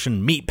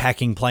industrialization, meat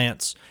packing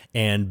plants,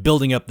 and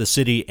building up the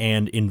city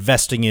and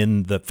investing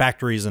in the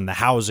factories and the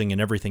housing and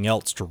everything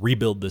else to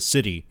rebuild the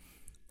city.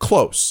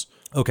 Close.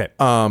 Okay.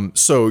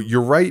 So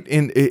you're right.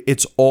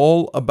 It's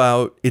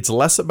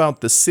less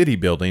about the city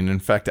building. In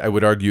fact, I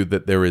would argue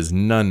that there is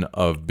none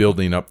of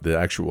building up the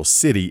actual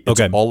city. It's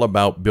all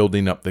about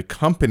building up the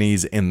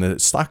companies and the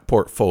stock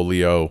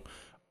portfolio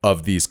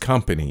of these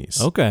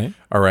companies. Okay.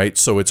 All right.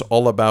 So it's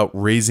all about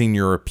raising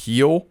your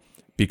appeal,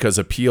 because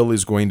appeal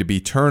is going to be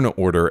turn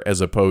order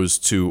as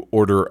opposed to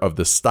order of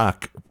the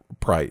stock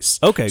price.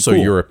 Okay, so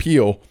cool. your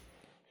appeal.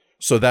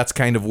 So that's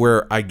kind of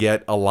where I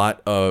get a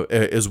lot of,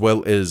 as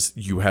well as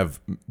you have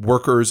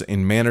workers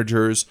and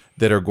managers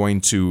that are going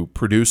to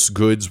produce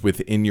goods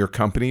within your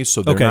company.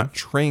 So they're not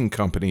train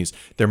companies,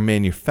 they're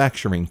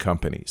manufacturing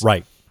companies.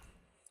 Right.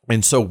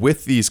 And so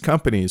with these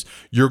companies,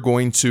 you're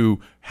going to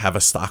have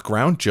a stock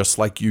round, just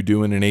like you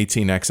do in an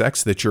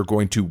 18XX, that you're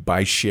going to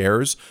buy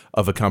shares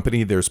of a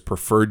company. There's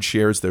preferred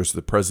shares. There's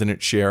the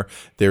president share.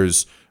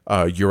 There's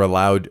you're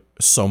allowed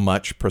so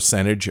much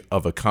percentage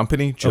of a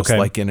company, just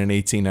like in an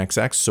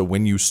 18XX. So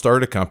when you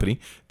start a company,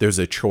 there's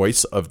a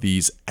choice of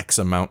these X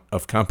amount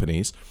of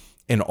companies,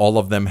 and all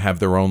of them have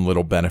their own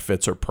little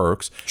benefits or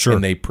perks. Sure.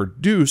 And they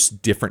produce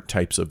different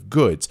types of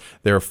goods.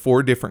 There are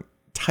 4 different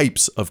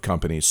types of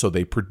companies, so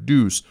they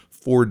produce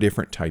 4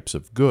 different types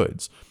of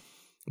goods.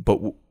 But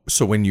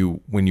so when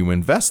you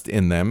invest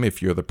in them,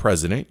 if you're the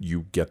president,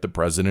 you get the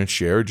president's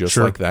share, just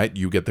like that.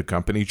 You get the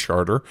company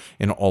charter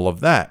and all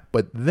of that.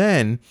 But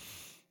then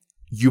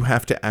you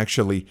have to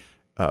actually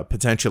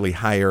potentially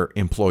hire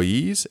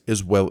employees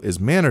as well as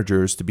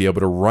managers to be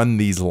able to run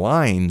these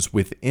lines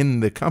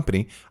within the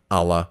company,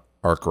 a la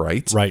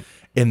Arkwright. Right.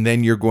 And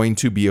then you're going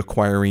to be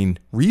acquiring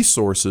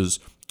resources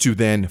to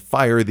then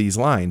fire these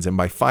lines. And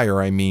by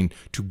fire, I mean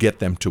to get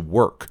them to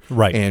work.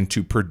 Right. And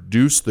to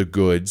produce the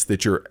goods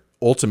that you're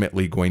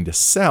ultimately going to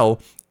sell.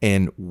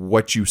 And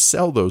what you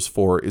sell those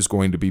for is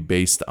going to be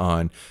based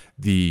on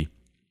the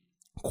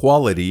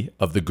quality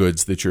of the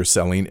goods that you're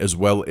selling, as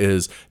well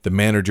as the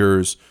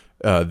managers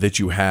that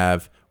you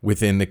have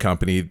within the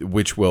company,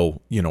 which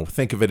will,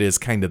 think of it as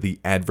kind of the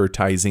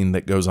advertising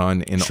that goes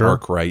on in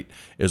Arkwright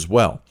as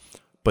well.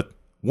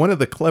 One of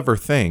the clever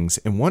things,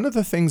 and one of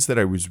the things that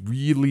I was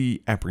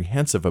really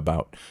apprehensive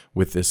about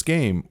with this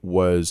game,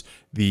 was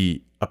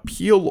the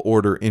appeal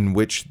order in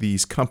which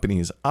these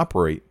companies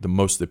operate. The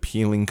most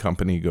appealing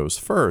company goes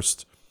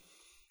first.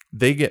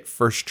 They get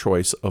first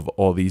choice of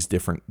all these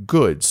different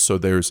goods. So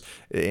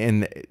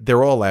and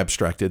they're all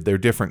abstracted. They're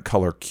different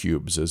color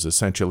cubes is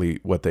essentially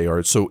what they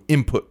are. So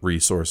input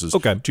resources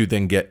to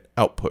then get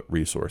output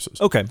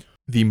resources. Okay.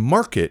 The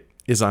market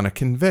is on a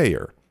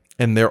conveyor,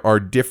 and there are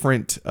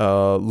different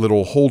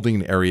little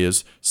holding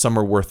areas. Some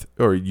are worth,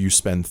 or you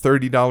spend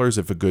 $30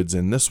 if a good's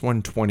in this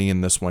one, $20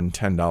 in this one,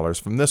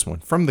 $10 from this one,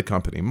 from the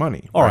company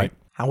money. All right.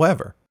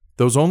 However,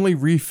 those only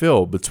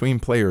refill between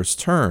players'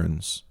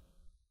 turns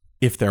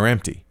if they're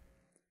empty.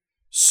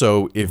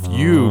 So if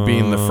you,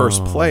 being the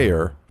first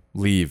player,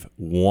 leave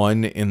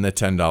one in the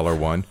 $10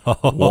 one,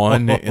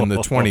 one in the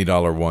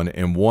 $20 one,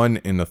 and one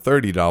in the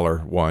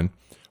 $30 one,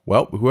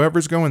 well,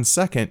 whoever's going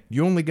second,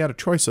 you only got a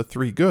choice of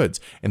 3 goods.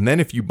 And then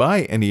if you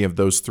buy any of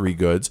those 3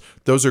 goods,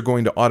 those are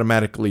going to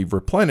automatically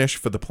replenish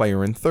for the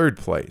player in third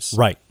place.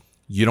 Right.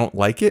 You don't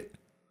like it?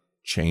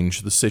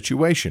 Change the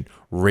situation.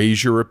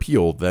 Raise your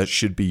appeal. That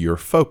should be your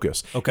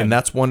focus. Okay. And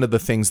that's one of the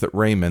things that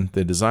Raymond,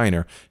 the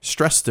designer,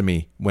 stressed to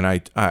me when I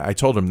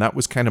told him that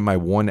was kind of my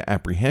one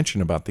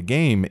apprehension about the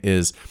game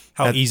is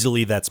how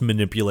easily that's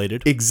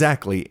manipulated.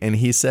 Exactly. And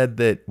he said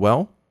that,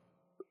 well,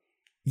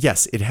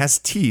 yes, it has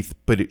teeth,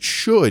 but it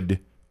should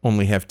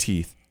only have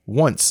teeth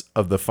once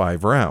of the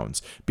 5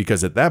 rounds,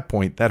 because at that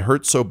point that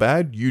hurts so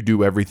bad you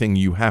do everything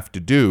you have to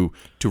do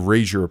to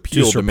raise your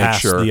appeal to make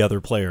sure the other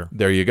player.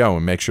 There you go,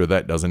 and make sure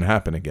that doesn't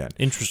happen again.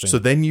 Interesting. So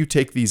then you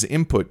take these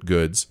input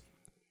goods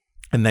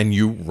and then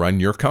you run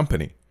your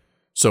company.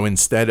 So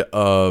instead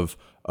of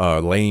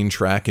laying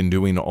track and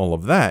doing all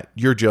of that,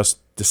 you're just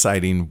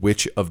deciding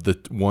which of the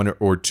 1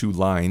 or 2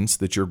 lines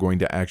that you're going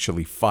to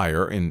actually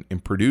fire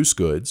and produce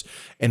goods.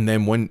 And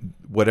then when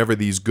whatever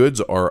these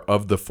goods are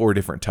of the 4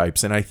 different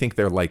types, and I think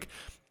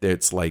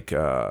it's like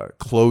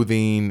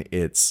clothing,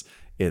 it's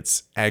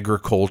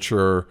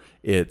agriculture,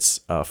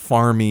 it's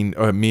farming,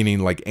 meaning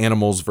like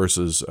animals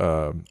versus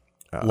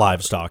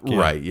livestock. Yeah.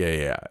 Right,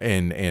 yeah.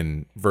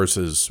 And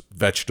versus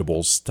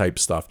vegetables type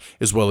stuff,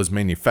 as well as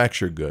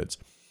manufactured goods.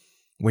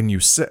 When you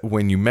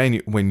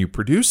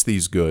produce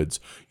these goods,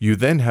 you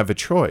then have a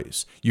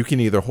choice. You can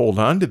either hold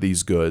on to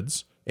these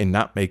goods and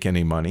not make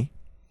any money,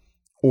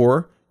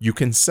 or you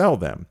can sell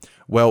them.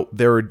 Well,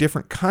 there are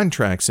different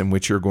contracts in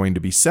which you're going to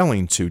be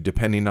selling to,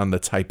 depending on the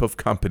type of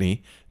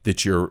company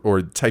that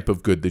or type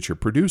of good that you're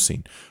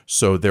producing.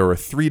 So there are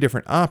 3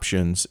 different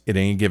options at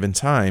any given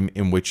time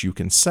in which you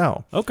can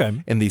sell.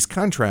 Okay. And these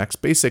contracts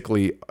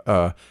basically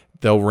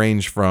they'll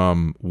range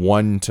from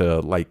 1 to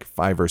like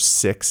 5 or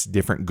 6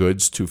 different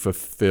goods to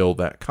fulfill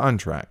that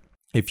contract.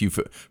 If you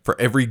for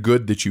every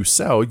good that you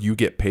sell, you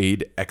get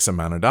paid X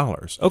amount of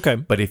dollars. Okay.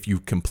 But if you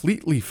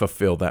completely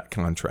fulfill that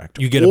contract,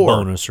 you get a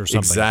bonus or something.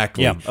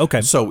 Exactly. Yeah.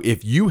 Okay. So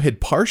if you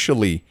had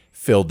partially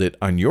filled it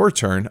on your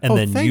turn, and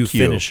then you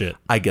finish it,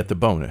 I get the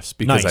bonus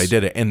because nice. I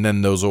did it, and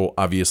then those will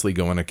obviously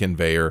go on a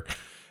conveyor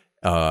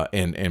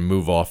and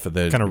move off of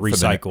the kind of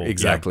recycle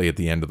exactly at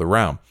the end of the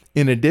round.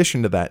 In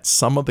addition to that,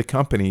 some of the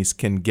companies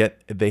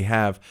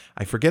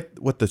I forget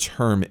what the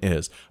term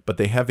is, but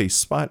they have a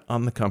spot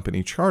on the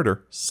company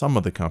charter, some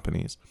of the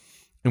companies,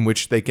 in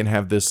which they can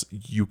have this,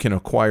 you can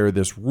acquire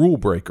this rule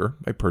breaker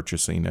by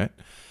purchasing it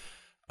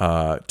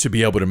to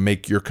be able to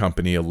make your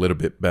company a little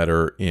bit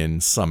better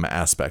in some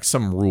aspects,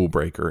 some rule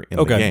breaker in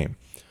the game.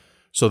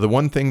 So the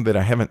one thing that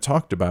I haven't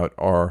talked about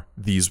are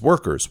these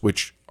workers,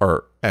 which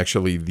are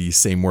actually the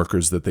same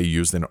workers that they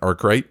used in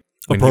Arkwright.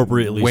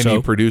 Appropriately when so.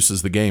 he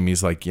produces the game,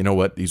 he's like, you know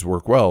what, these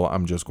work well.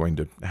 I'm just going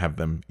to have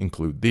them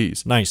include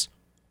these. Nice.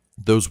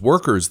 Those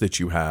workers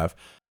that you have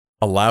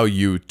allow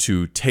you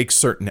to take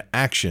certain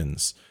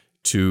actions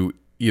to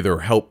either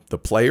help the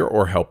player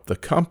or help the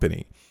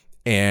company.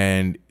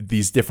 And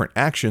these different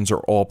actions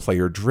are all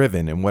player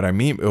driven. And what I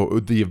mean,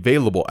 the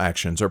available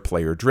actions are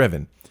player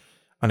driven.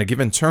 On a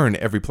given turn,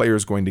 every player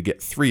is going to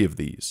get 3 of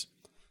these.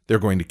 They're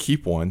going to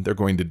keep 1, they're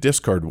going to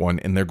discard 1,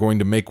 and they're going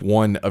to make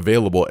 1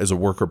 available as a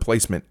worker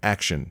placement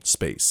action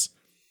space.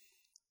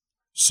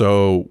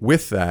 So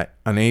with that,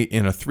 in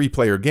a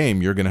 3-player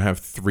game, you're going to have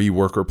 3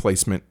 worker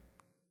placement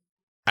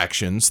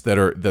actions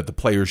that the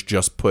players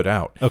just put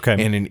out.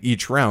 Okay. And in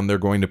each round, they're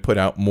going to put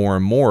out more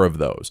and more of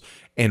those.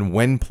 And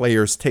when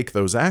players take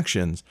those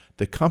actions,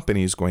 the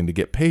company is going to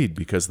get paid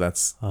because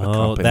that's a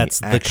company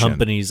that's action. The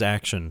company's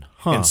action.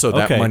 Huh. And so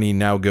that money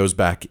now goes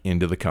back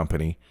into the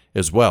company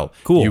as well.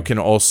 Cool. You can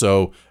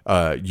also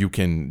you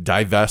can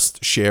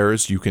divest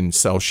shares, you can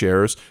sell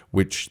shares,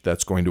 which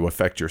that's going to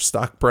affect your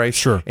stock price.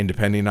 Sure. And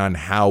depending on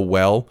how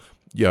well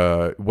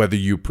whether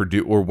you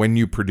produce or when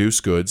you produce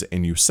goods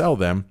and you sell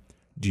them,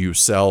 do you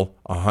sell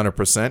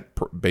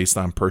 100% based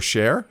on per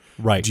share?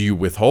 Right. Do you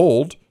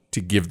withhold to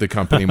give the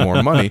company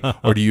more money,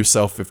 or do you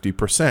sell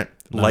 50%?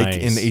 Like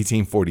in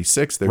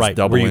 1846, there's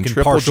double where you and can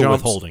triple partial jumps.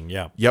 withholding.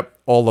 Yeah. Yep,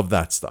 all of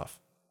that stuff.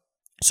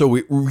 So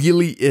it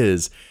really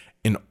is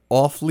an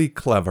awfully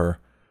clever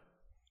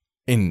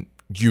and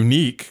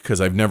unique, because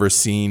I've never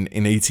seen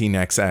an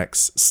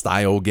 18xx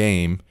style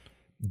game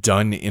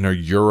done in a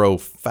Euro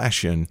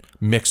fashion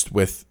mixed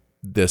with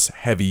this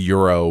heavy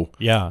Euro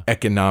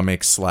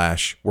economic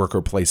 /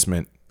 worker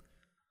placement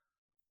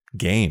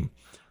game.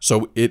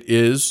 So it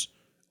is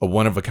a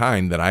one of a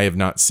kind that I have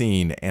not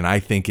seen, and I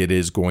think it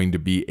is going to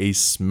be a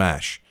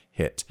smash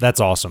hit. That's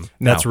awesome.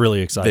 That's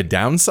really exciting. The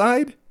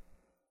downside,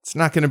 It's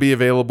not going to be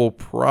available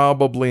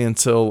probably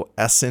until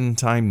Essen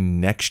time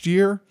next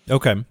year.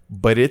 Okay.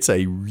 But it's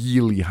a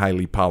really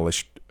highly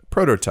polished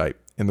prototype.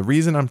 And the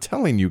reason I'm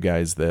telling you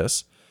guys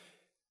this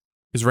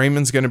is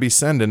Raymond's going to be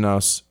sending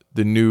us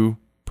the new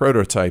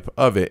prototype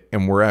of it,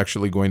 and we're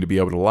actually going to be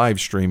able to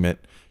live stream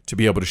it to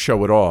be able to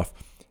show it off.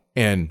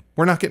 And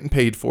we're not getting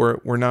paid for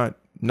it. We're not,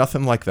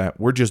 nothing like that.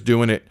 We're just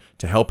doing it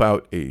to help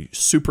out a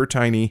super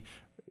tiny,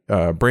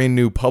 brand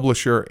new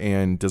publisher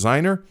and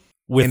designer.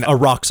 With a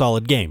rock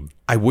solid game.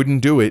 I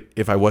wouldn't do it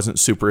if I wasn't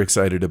super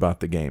excited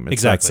about the game. It's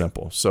Exactly. that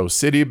simple. So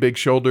City of Big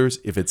Shoulders,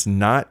 if it's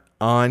not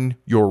on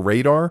your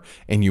radar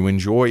and you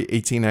enjoy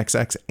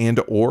 18XX and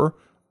or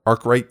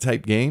Arkwright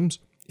type games,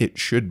 it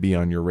should be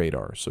on your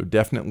radar. So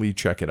definitely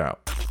check it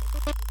out.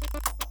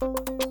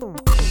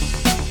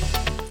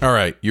 All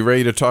right, you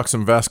ready to talk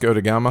some Vasco da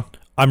Gama?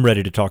 I'm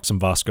ready to talk some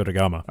Vasco da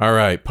Gama. All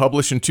right,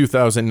 published in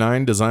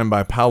 2009, designed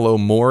by Paolo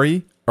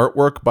Mori,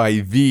 artwork by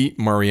the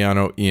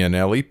Mariano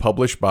Iannelli,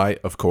 published by,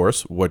 of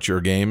course, What's Your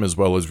Game, as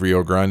well as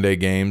Rio Grande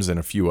Games and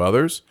a few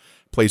others.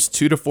 Plays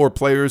 2 to 4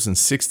 players in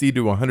 60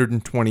 to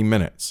 120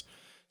 minutes.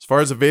 As far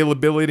as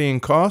availability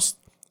and cost,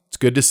 it's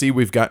good to see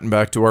we've gotten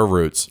back to our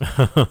roots.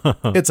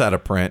 It's out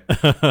of print.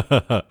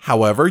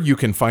 However, you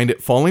can find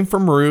it falling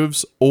from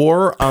roofs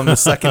or on the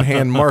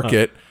secondhand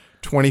market,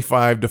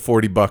 $25 to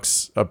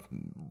 $40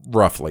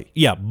 roughly.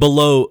 Yeah,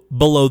 below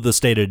the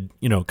stated,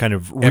 kind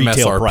of retail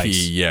MSRP.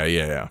 price.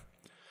 Yeah.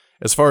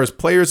 As far as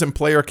players and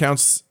player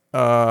counts,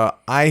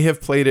 I have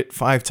played it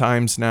 5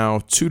 times now,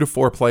 2 to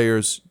 4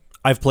 players.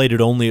 I've played it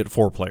only at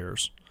 4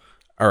 players.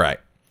 All right.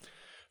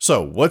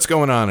 So, what's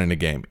going on in the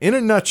game? In a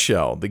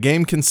nutshell, the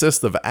game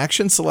consists of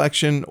action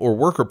selection or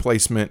worker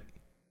placement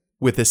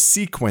with a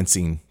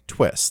sequencing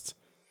twist.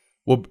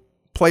 Well,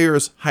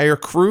 players hire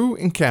crew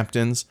and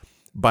captains,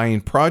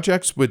 buying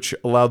projects which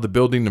allow the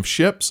building of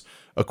ships,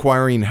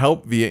 acquiring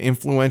help via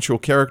influential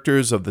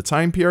characters of the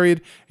time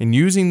period, and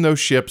using those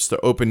ships to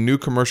open new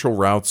commercial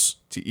routes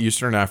to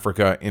Eastern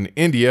Africa and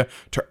India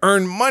to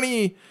earn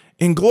money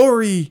and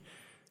glory,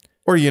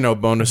 or,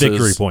 bonuses.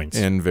 Victory points.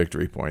 And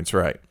victory points,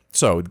 right.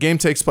 So the game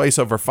takes place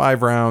over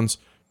 5 rounds.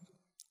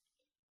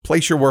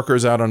 Place your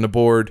workers out on the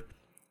board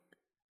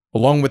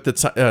along with the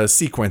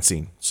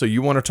sequencing. So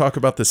you want to talk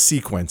about the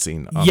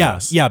sequencing on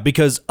this. Yeah,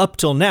 because up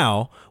till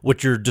now,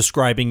 what you're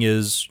describing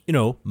is,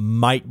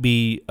 might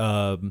be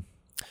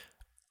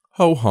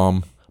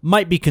Ho-hum.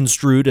 might be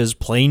construed as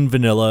plain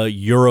vanilla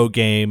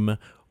Eurogame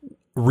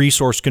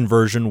resource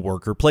conversion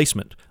worker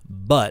placement.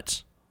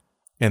 But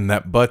And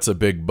that butt's a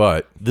big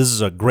butt. this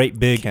is a great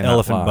big Cannot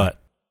elephant lie. butt.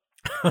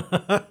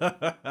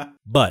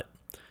 But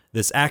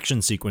this action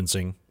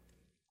sequencing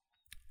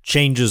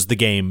changes the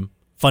game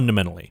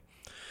fundamentally.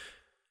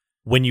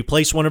 When you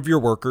place one of your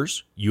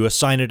workers, you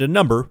assign it a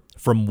number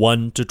from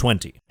 1 to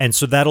 20. And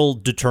so that'll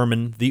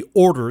determine the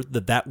order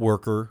that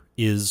worker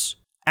is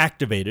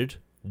activated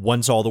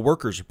once all the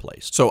workers are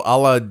placed. So a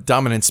la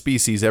dominant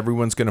species,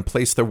 everyone's going to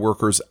place their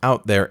workers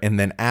out there, and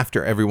then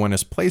after everyone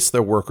has placed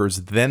their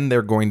workers, then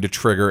they're going to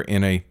trigger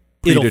in a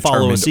It'll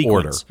follow a predetermined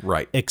order. sequence.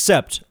 Right.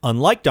 Except,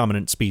 unlike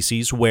dominant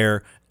species,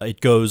 where it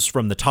goes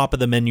from the top of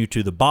the menu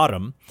to the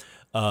bottom,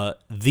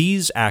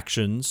 these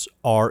actions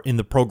are in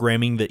the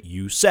programming that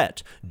you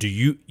set. Do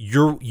you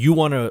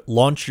want to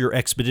launch your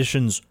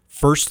expeditions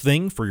first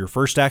thing for your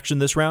first action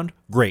this round?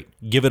 Great,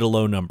 give it a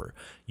low number.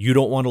 You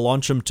don't want to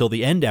launch them till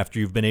the end after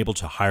you've been able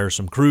to hire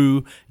some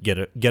crew, get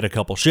a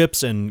couple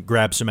ships, and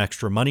grab some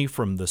extra money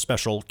from the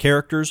special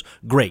characters.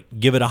 Great,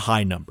 give it a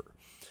high number.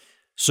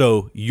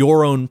 So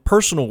your own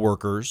personal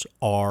workers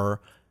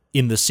are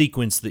in the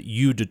sequence that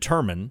you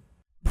determine.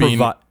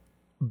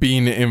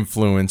 Being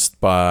influenced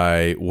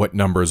by what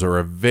numbers are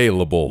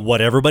available.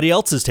 What everybody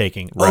else is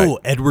taking. Right. Oh,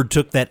 Edward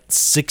took that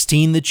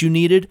 16 that you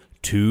needed?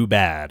 Too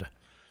bad.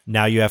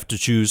 Now you have to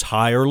choose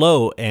high or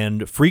low,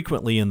 and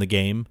frequently in the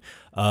game,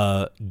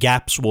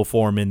 gaps will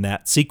form in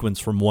that sequence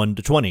from 1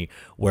 to 20,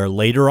 where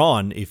later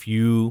on, if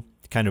you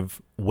kind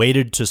of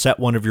waited to set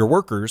one of your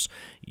workers,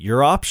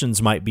 your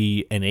options might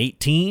be an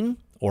 18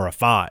 or a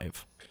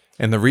 5.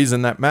 And the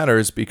reason that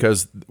matters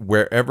because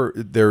wherever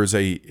there's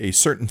a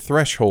certain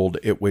threshold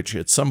at which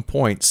at some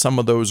point some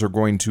of those are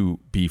going to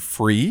be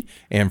free,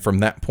 and from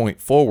that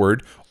point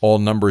forward, all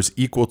numbers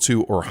equal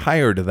to or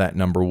higher to that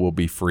number will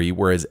be free,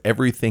 whereas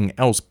everything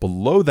else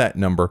below that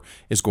number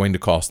is going to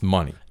cost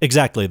money.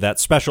 Exactly. That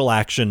special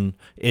action,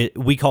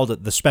 we called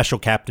it the special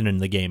captain in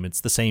the game.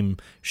 It's the same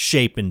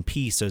shape and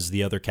piece as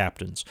the other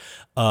captains.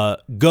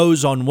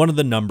 Goes on one of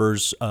the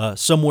numbers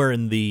somewhere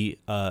in the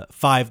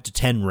 5 to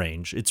 10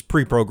 range. It's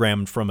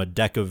pre-programmed from a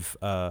deck of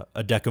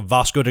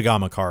Vasco da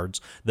Gama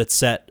cards that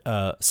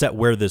set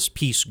where this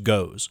piece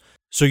goes.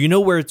 So you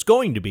know where it's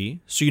going to be.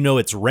 So you know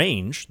its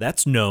range.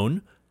 That's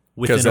known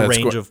within a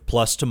range of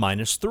plus to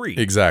minus 3.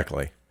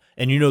 Exactly.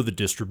 And you know the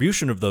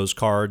distribution of those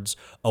cards,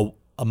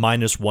 a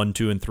minus 1,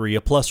 2, and 3,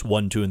 a plus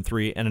 1, 2, and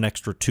 3, and an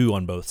extra 2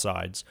 on both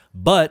sides.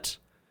 But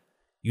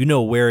you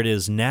know where it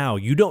is now.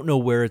 You don't know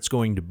where it's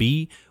going to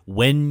be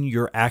when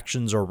your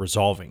actions are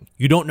resolving.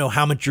 You don't know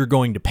how much you're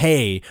going to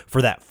pay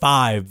for that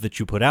 5 that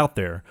you put out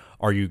there.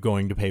 Are you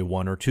going to pay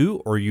 1 or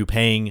 2? Or are you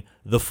paying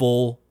the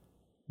full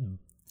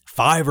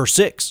 5 or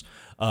 6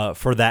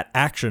 for that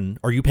action?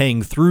 Are you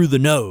paying through the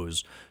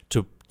nose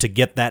to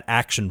get that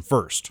action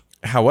first?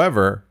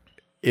 However,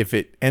 if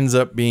it ends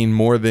up being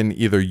more than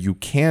either you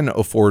can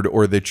afford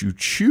or that you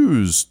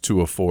choose to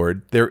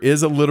afford, there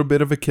is a little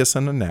bit of a kiss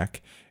on the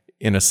neck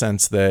in a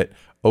sense that,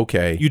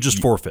 okay, You just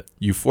forfeit.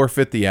 you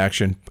forfeit the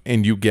action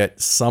and you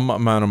get some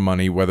amount of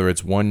money, whether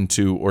it's 1,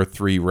 2, or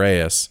 3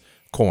 Reyes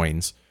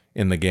coins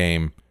in the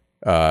game,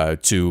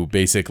 to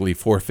basically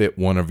forfeit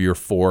one of your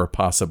 4,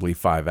 possibly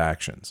 5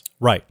 actions.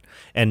 Right.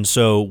 And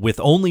so with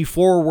only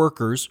 4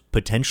 workers,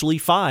 potentially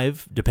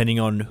 5, depending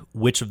on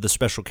which of the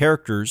special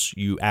characters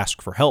you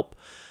ask for help,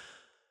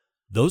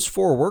 those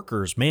 4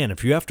 workers, man,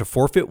 if you have to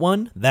forfeit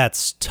one,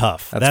 that's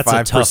tough. That's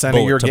a tough 5% of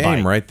bullet your to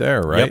game bite. right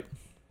there, right? Yep.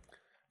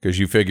 Because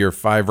you figure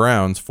 5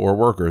 rounds, 4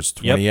 workers,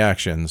 20 Yep.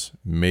 actions,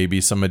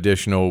 maybe some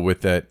additional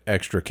with that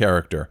extra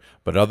character.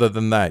 But other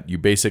than that, you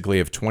basically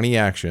have 20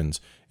 actions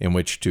in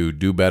which to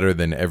do better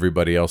than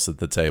everybody else at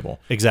the table.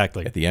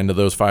 Exactly. At the end of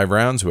those 5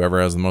 rounds,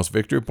 whoever has the most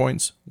victory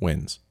points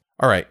wins.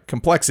 All right,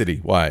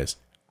 complexity-wise,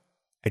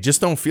 I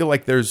just don't feel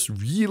like there's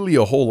really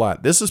a whole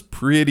lot. This is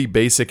pretty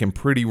basic and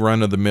pretty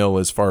run-of-the-mill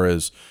as far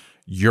as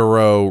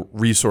Euro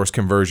resource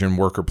conversion,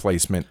 worker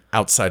placement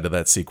outside of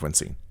that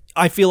sequencing.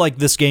 I feel like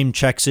this game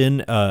checks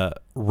in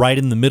right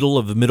in the middle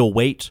of the middle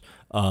weight.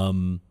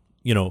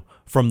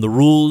 From the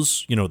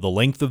rules, the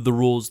length of the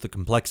rules, the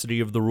complexity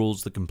of the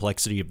rules, the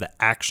complexity of the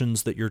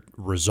actions that you're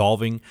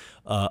resolving.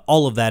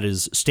 All of that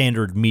is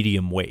standard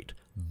medium weight.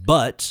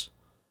 But,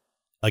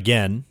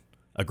 again,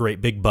 a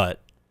great big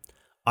but,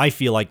 I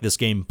feel like this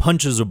game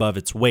punches above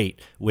its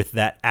weight with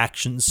that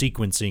action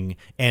sequencing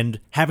and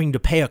having to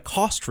pay a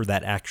cost for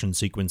that action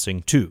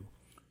sequencing too.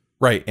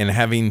 Right, and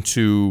having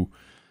to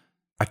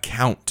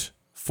account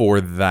for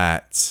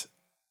that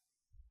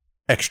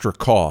extra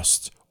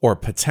cost or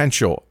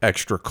potential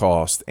extra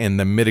cost and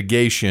the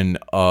mitigation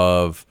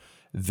of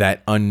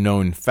that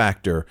unknown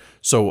factor.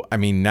 So, I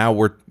mean, now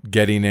we're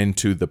getting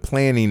into the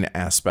planning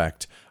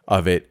aspect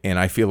of it, and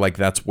I feel like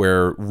that's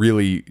where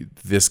really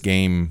this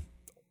game,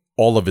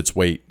 all of its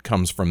weight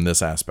comes from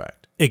this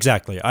aspect.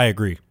 Exactly. I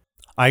agree.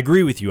 I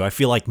agree with you. I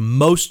feel like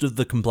most of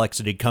the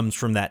complexity comes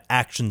from that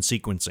action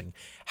sequencing.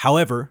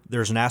 However,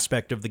 there's an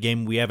aspect of the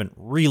game we haven't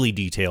really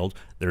detailed.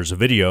 There's a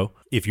video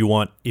if you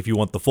want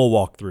the full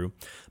walkthrough.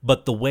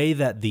 But the way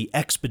that the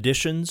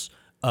expeditions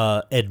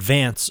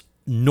advance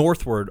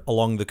northward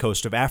along the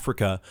coast of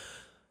Africa,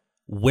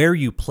 where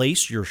you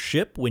place your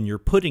ship when you're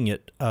putting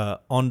it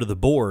onto the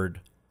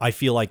board, I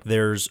feel like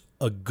there's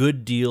a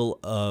good deal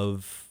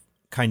of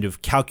kind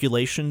of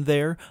calculation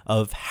there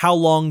of how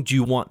long do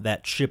you want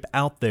that ship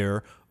out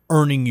there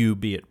earning you,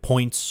 be it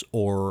points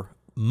or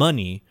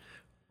money,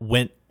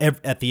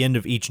 at the end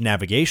of each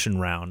navigation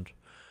round,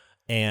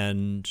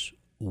 and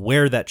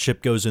where that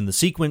ship goes in the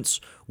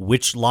sequence,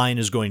 which line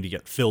is going to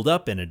get filled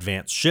up and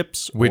advance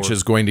ships, Which or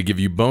is going to give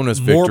you bonus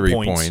more victory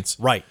points.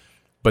 Right.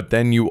 But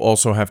then you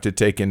also have to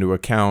take into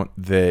account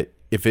that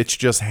if it's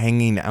just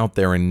hanging out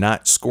there and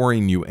not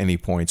scoring you any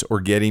points or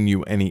getting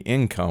you any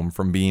income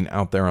from being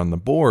out there on the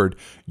board,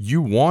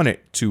 you want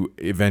it to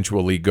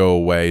eventually go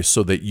away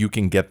so that you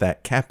can get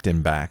that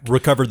captain back.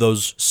 Recover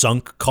those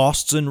sunk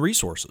costs and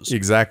resources.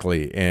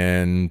 Exactly.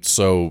 And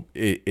so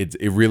it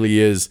really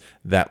is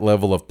that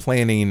level of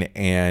planning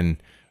and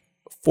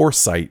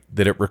foresight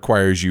that it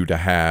requires you to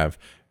have.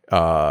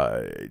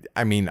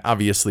 I mean,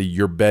 obviously,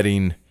 you're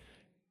betting,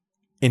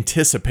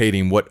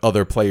 anticipating what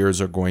other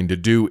players are going to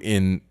do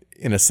in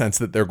a sense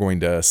that they're going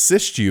to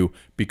assist you,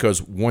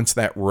 because once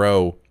that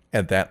row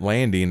at that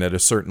landing, at a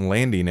certain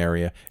landing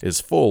area, is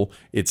full,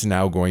 it's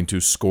now going to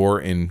score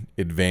and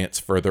advance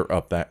further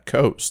up that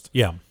coast.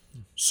 Yeah.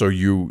 So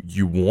you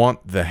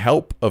want the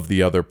help of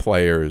the other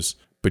players,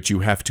 but you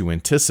have to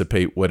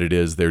anticipate what it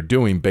is they're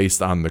doing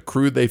based on the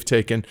crew they've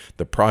taken,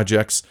 the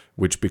projects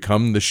which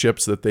become the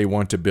ships that they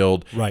want to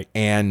build, Right.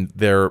 and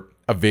their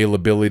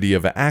availability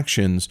of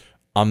actions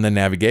on the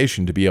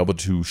navigation to be able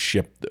to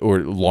ship or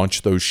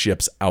launch those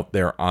ships out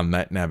there on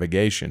that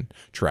navigation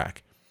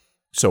track.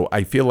 So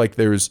I feel like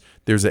there's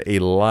a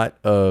lot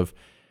of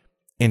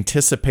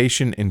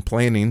anticipation and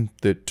planning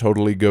that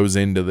totally goes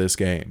into this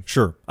game.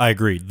 Sure, I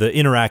agree. The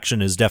interaction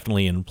is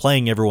definitely in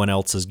playing everyone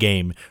else's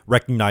game,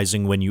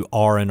 recognizing when you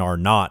are and are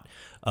not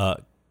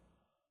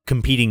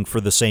competing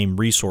for the same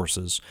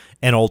resources,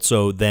 and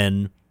also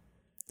then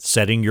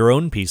setting your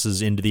own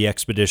pieces into the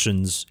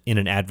expeditions in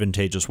an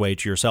advantageous way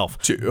to yourself.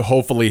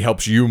 Hopefully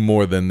helps you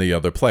more than the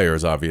other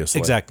players, obviously.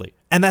 Exactly.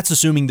 And that's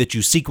assuming that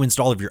you sequenced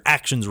all of your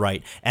actions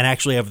right and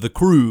actually have the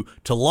crew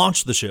to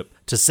launch the ship,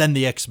 to send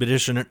the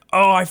expedition, and,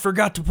 oh, I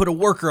forgot to put a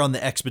worker on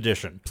the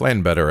expedition.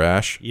 Plan better,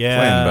 Ash. Yeah,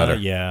 Plan better.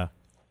 yeah.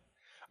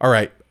 All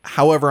right.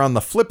 However, on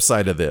the flip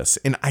side of this,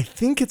 and I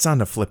think it's on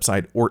the flip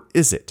side, or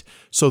is it?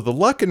 So the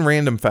luck and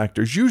random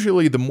factors,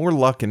 usually the more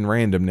luck and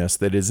randomness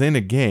that is in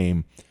a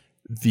game,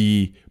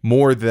 the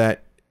more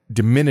that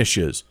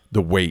diminishes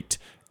the weight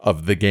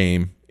of the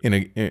game.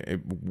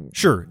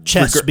 Sure,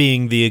 chess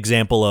being the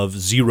example of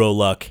zero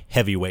luck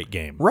heavyweight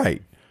game.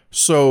 Right.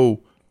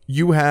 So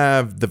you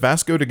have the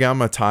Vasco da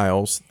Gama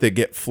tiles that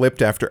get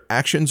flipped after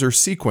actions are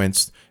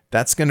sequenced.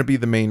 That's going to be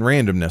the main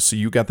randomness. So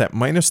you got that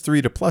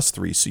 -3 to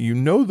 +3. So you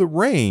know the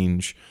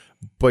range,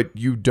 but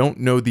you don't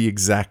know the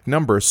exact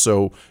number.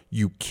 So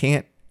you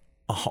can't,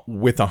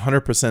 with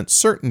 100%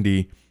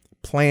 certainty,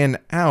 plan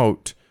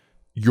out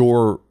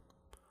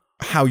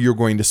how you're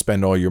going to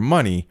spend all your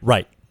money.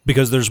 Right.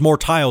 Because there's more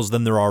tiles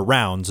than there are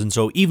rounds. And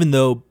so even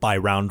though by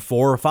round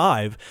 4 or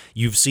 5,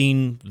 you've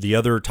seen the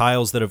other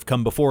tiles that have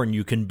come before and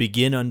you can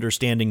begin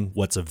understanding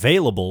what's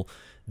available,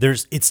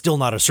 it's still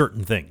not a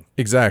certain thing.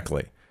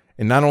 Exactly.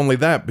 And not only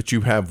that, but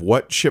you have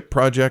what ship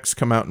projects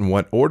come out in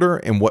what order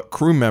and what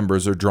crew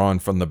members are drawn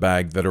from the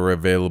bag that are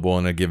available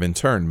in a given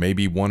turn.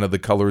 Maybe one of the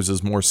colors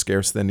is more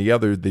scarce than the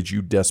other that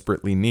you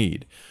desperately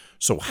need.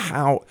 So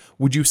how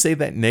would you say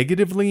that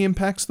negatively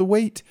impacts the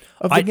weight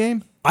of the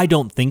game? I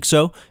don't think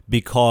so,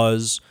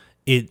 because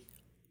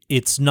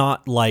it's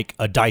not like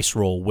a dice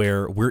roll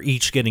where we're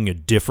each getting a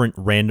different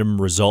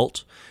random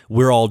result.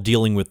 We're all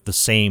dealing with the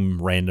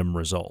same random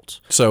result.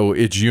 So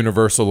it's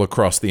universal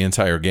across the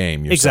entire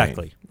game, you're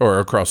Exactly. saying, or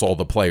across all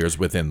the players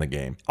within the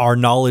game.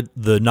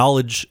 The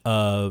knowledge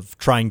of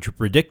trying to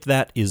predict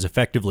that is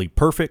effectively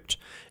perfect,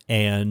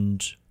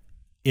 and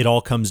it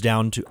all comes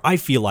down to, I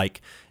feel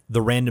like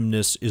the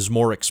randomness is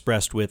more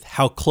expressed with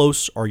how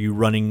close are you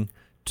running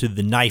to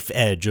the knife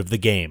edge of the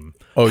game.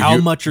 How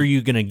much are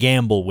you going to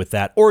gamble with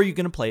that, or are you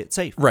going to play it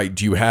safe? Right.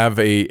 Do you have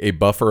a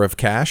buffer of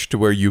cash to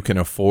where you can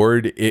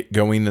afford it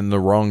going in the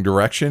wrong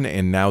direction,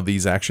 and now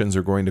these actions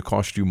are going to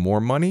cost you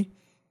more money?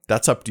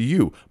 That's up to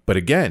you. But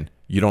again,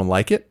 you don't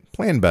like it?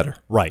 Plan better.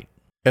 Right.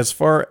 As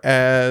far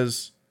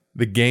as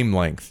the game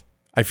length,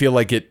 I feel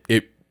like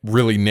it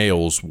really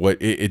nails what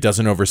it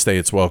doesn't overstay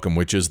its welcome,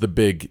 which is the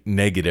big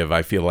negative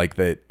I feel like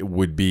that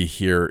would be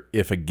here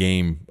if a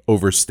game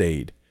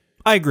overstayed.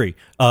 I agree.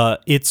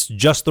 It's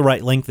just the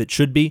right length it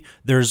should be.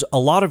 There's a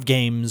lot of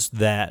games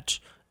that,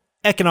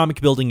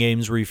 economic building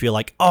games, where you feel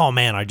like, oh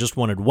man, I just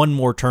wanted one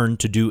more turn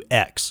to do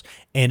X.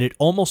 And it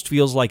almost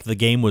feels like the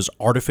game was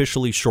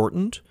artificially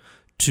shortened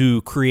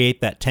to create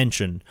that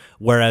tension.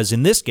 Whereas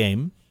in this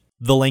game,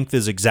 the length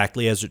is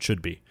exactly as it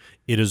should be.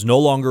 It is no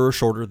longer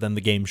shorter than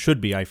the game should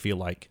be, I feel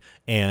like.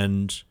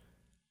 And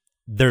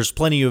there's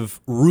plenty of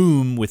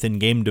room within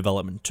game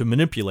development to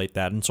manipulate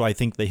that. And so I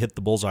think they hit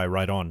the bullseye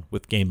right on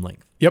with game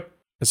length. Yep.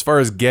 As far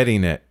as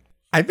getting it,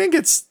 I think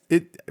it's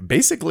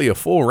basically a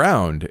full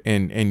round,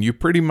 and you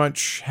pretty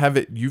much have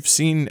it. You've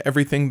seen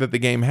everything that the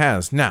game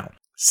has. Now,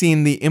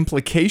 seeing the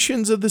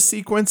implications of the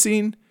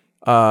sequencing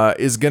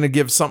is going to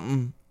give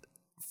something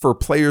for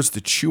players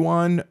to chew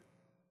on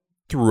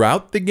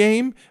throughout the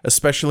game,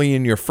 especially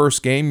in your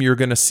first game. You're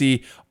going to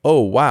see,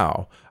 oh,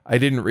 wow, I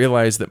didn't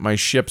realize that my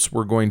ships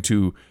were going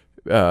to,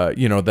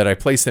 that I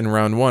placed in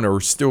round 1 are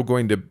still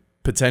going to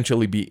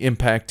potentially be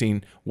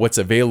impacting what's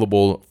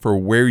available for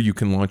where you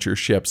can launch your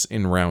ships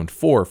in round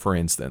 4, for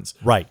instance.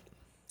 Right.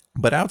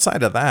 But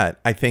outside of that,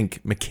 I think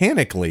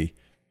mechanically,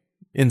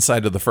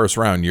 inside of the first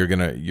round, you're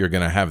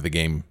gonna have the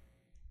game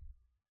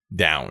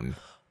down.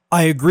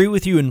 I agree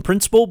with you in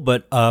principle,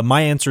 but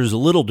my answer is a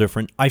little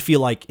different. I feel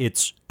like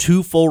it's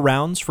 2 full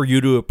rounds for you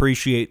to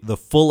appreciate the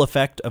full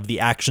effect of the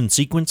action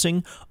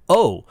sequencing.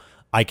 Oh,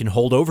 I can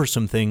hold over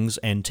some things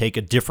and take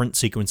a different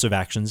sequence of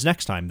actions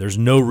next time. There's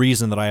no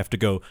reason that I have to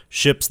go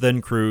ships,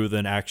 then crew,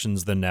 then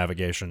actions, then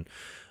navigation.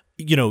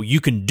 You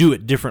can do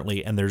it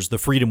differently, and there's the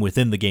freedom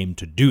within the game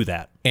to do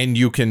that. And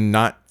you can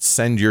not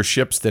send your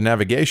ships to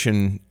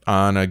navigation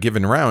on a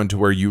given round to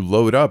where you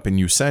load up and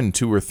you send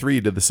 2 or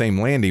 3 to the same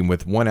landing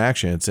with one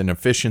action. It's an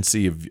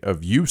efficiency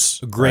of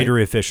use. Greater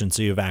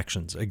efficiency of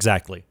actions,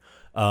 exactly.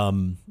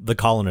 The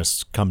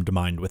colonists come to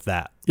mind with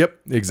that.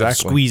 Yep,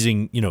 exactly.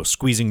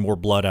 Squeezing more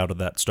blood out of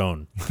that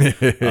stone.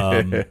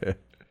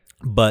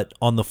 But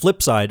on the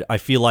flip side, I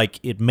feel like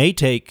it may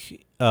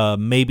take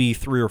maybe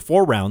 3 or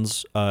 4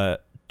 rounds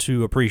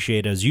to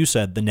appreciate, as you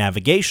said, the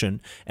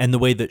navigation and the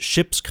way that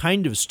ships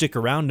kind of stick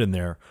around in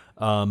there.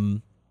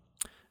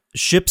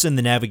 Ships in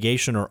the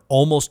navigation are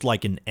almost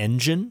like an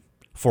engine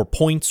for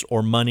points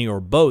or money or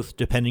both,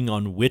 depending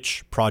on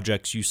which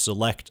projects you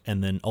select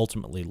and then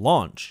ultimately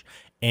launch,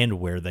 and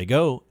where they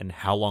go and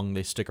how long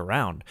they stick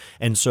around.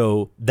 And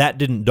so that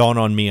didn't dawn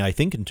on me, I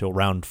think, until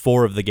round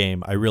 4 of the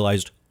game. I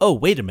realized, oh,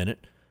 wait a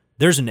minute,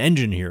 there's an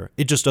engine here.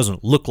 It just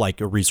doesn't look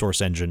like a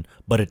resource engine,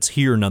 but it's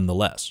here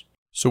nonetheless.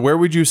 So where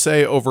would you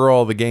say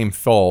overall the game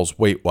falls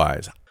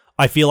weight-wise?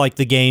 I feel like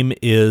the game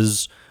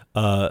is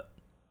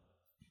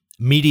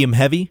medium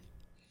heavy,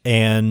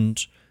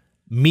 and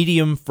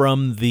medium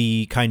from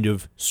the kind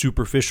of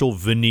superficial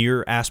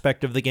veneer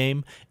aspect of the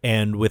game,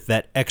 and with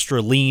that extra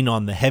lean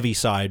on the heavy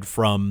side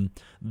from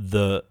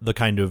the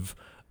kind of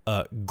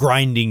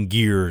grinding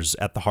gears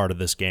at the heart of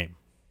this game.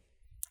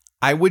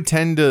 I would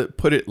tend to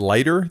put it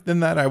lighter than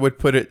that. I would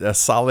put it a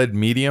solid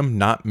medium,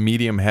 not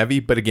medium heavy.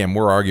 But again,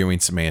 we're arguing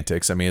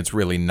semantics. I mean, it's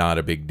really not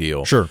a big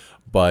deal. Sure.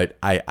 But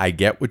I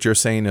get what you're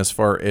saying as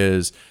far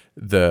as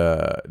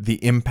the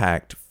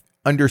impact,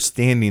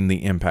 understanding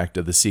the impact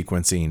of the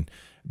sequencing,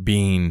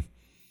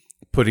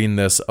 putting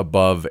this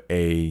above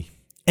a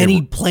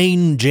any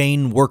plain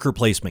Jane worker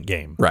placement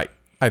game. Right.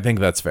 I think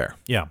that's fair.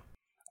 Yeah.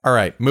 All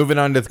right, moving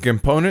on to the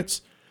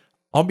components.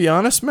 I'll be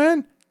honest,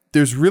 man,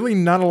 there's really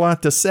not a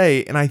lot to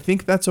say, and I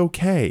think that's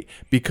okay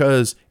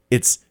because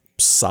it's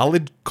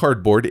solid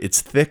cardboard.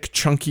 It's thick,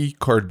 chunky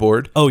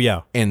cardboard. Oh,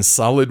 yeah. And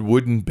solid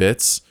wooden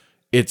bits.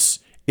 It's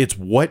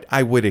what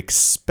I would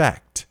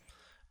expect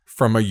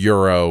from a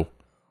Euro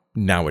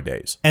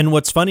nowadays. And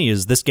what's funny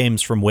is this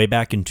game's from way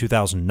back in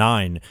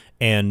 2009,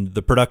 and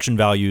the production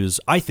values,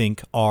 I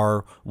think,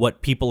 are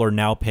what people are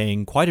now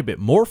paying quite a bit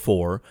more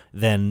for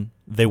than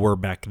they were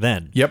back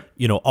then. Yep.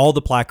 You know, all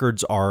the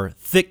placards are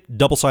thick,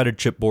 double-sided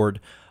chipboard.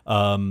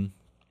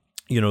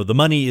 You know, the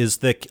money is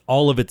thick.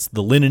 All of it's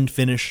the linen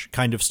finish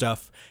kind of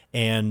stuff.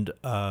 And,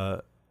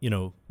 you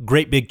know,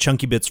 great big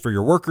chunky bits for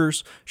your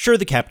workers. Sure,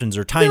 the captains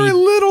are tiny. They're a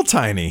little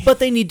tiny. But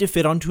they need to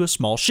fit onto a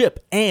small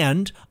ship.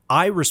 And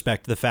I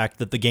respect the fact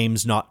that the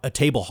game's not a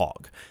table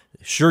hog.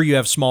 Sure, you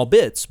have small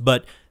bits,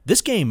 but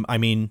this game, I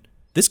mean,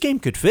 this game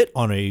could fit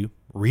on a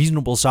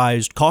reasonable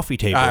sized coffee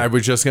table. I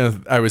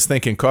was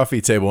thinking coffee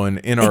table, and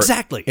in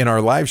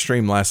our live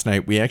stream last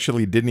night, we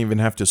actually didn't even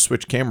have to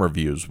switch camera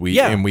views.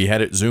 And we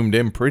had it zoomed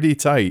in pretty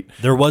tight.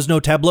 There was no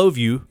tableau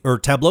view or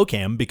tableau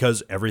cam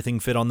because everything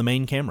fit on the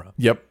main camera.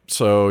 Yep.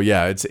 So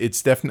yeah,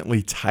 it's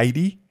definitely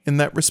tidy in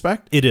that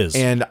respect. It is.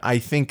 And I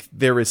think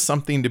there is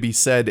something to be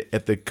said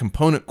at the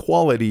component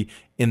quality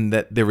in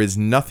that there is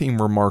nothing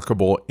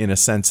remarkable, in a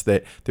sense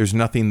that there's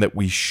nothing that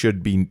we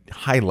should be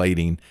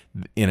highlighting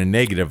in a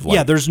negative light.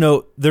 Yeah,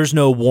 there's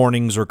no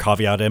warnings or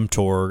caveat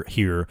emptor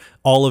here.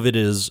 All of it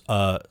is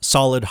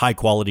solid, high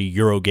quality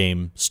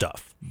Eurogame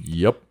stuff.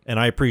 Yep. And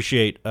I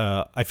appreciate,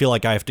 I feel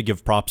like I have to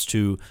give props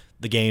to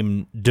the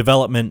game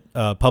development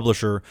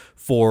publisher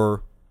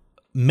for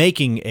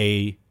making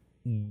a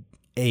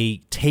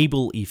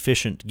table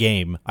efficient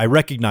game. I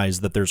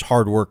recognize that there's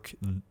hard work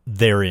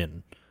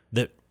therein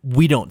that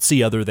we don't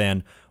see other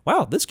than,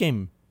 wow, this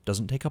game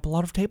doesn't take up a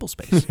lot of table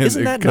space.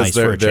 Isn't that nice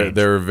for a change?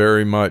 There are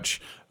very much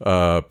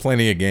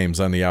plenty of games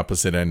on the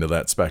opposite end of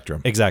that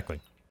spectrum. Exactly.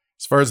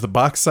 As far as the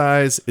box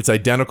size, it's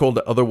identical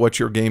to other What's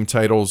Your Game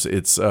titles.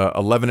 It's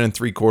 11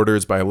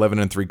 3/4 by 11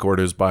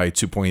 3/4 by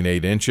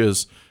 2.8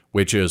 inches,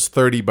 which is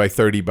 30 by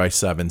 30 by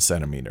 7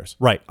 centimeters.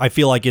 Right. I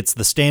feel like it's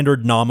the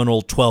standard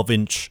nominal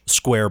 12-inch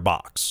square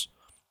box.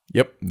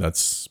 Yep,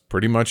 that's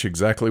pretty much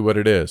exactly what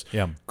it is.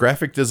 Yeah.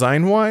 Graphic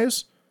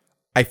design-wise,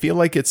 I feel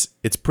like it's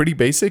pretty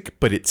basic,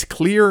 but it's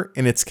clear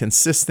and it's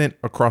consistent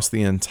across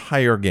the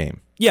entire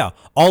game. Yeah,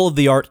 all of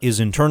the art is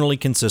internally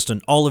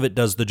consistent. All of it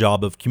does the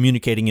job of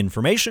communicating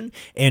information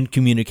and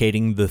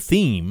communicating the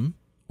theme,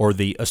 or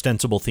the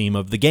ostensible theme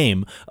of the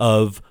game,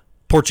 of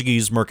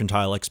Portuguese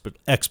mercantile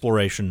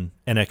exploration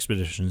and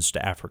expeditions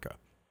to Africa.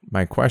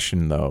 My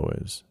question, though,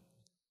 is,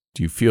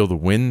 do you feel the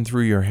wind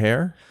through your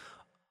hair?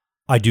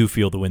 I do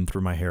feel the wind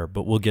through my hair,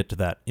 but we'll get to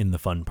that in the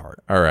fun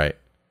part. All right.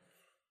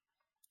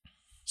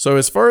 So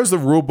as far as the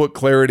rulebook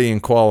clarity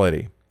and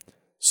quality,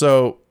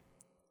 so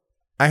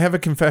I have a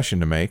confession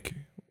to make.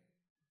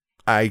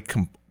 I've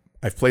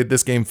played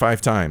this game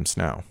 5 times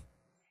now.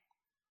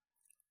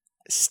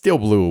 Still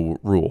blew a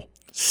rule.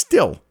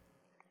 Still.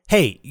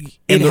 Hey,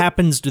 it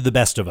happens to the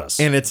best of us.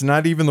 And it's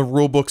not even the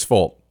rulebook's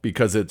fault,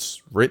 because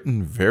it's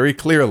written very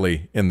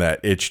clearly in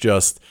that. It's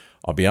just,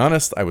 I'll be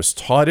honest, I was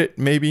taught it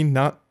maybe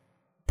not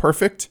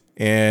perfect,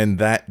 and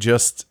that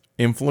just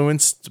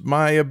influenced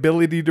my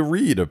ability to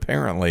read,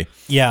 apparently.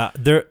 Yeah,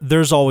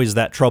 there's always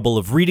that trouble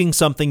of reading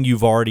something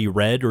you've already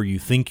read or you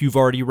think you've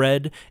already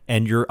read,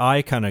 and your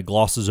eye kind of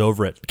glosses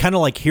over it. Kind of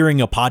like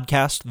hearing a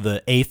podcast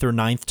the 8th or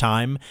 9th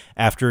time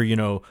after,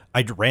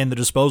 I ran The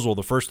Disposal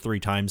the first 3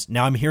 times.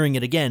 Now I'm hearing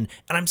it again,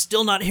 and I'm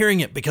still not hearing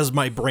it because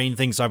my brain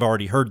thinks I've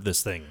already heard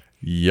this thing.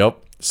 Yep.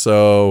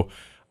 So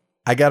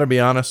I got to be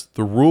honest,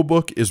 the rule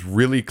book is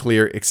really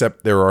clear,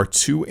 except there are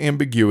 2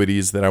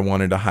 ambiguities that I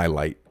wanted to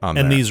highlight on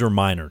there. And these are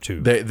minor,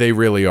 too. They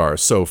really are.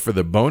 So for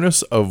the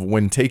bonus of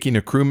when taking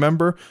a crew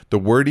member, the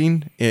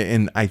wording,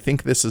 and I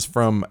think this is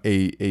from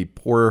a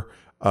poor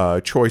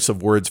choice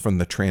of words from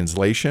the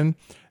translation,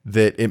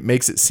 that it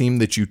makes it seem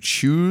that you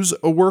choose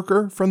a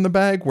worker from the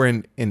bag,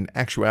 where in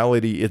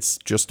actuality, it's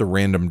just a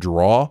random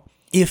draw.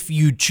 If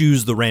you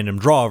choose the random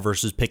draw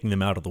versus picking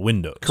them out of the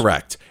windows.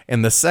 Correct.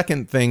 And the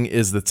second thing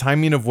is the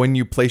timing of when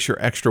you place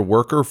your extra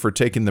worker for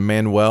taking the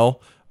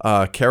Manuel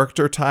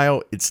character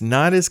tile. It's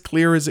not as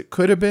clear as it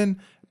could have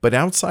been, but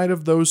outside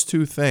of those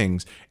 2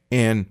 things,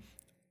 and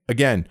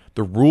again,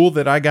 the rule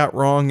that I got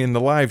wrong in the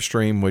live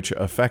stream, which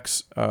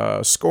affects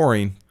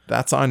scoring,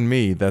 that's on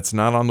me. That's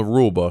not on the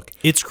rule book.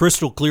 It's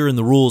crystal clear in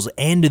the rules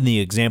and in the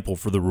example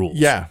for the rules.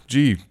 Yeah,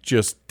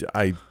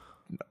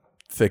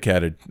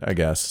 thick-headed, I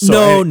guess.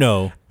 So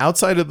no.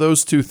 Outside of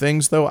those 2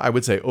 things, though, I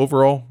would say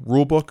overall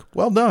rulebook,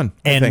 well done.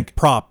 I think.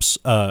 props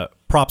to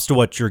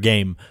What's Your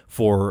Game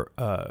for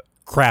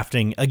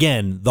crafting,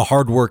 again, the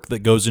hard work that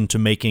goes into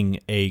making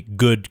a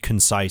good,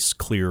 concise,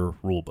 clear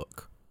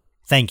rulebook.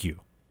 Thank you.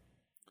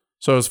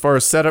 So as far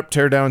as setup,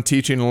 teardown,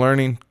 teaching, and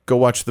learning, go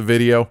watch the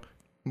video,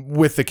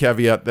 with the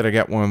caveat that I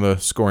got one of the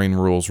scoring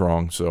rules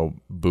wrong, so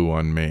boo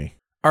on me.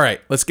 All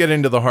right, let's get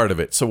into the heart of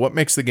it. So what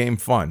makes the game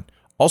fun?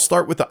 I'll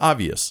start with the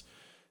obvious.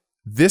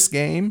 This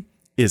game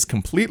is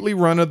completely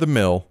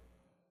run-of-the-mill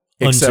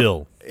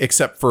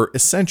except for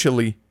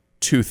essentially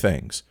two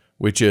things,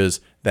 which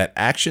is that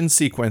action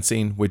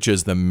sequencing, which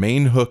is the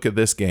main hook of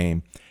this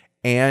game,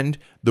 and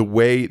the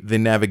way the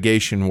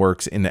navigation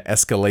works in the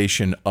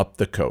escalation up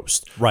the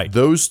coast. Right.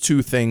 Those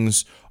two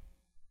things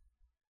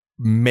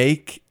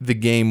make the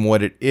game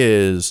what it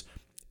is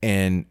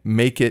and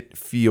make it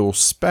feel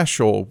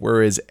special,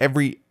 whereas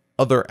every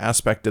other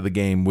aspect of the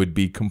game would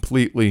be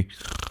completely...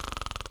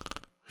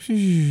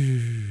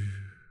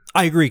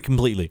 I agree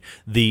completely.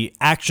 The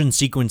action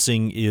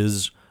sequencing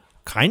is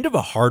kind of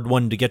a hard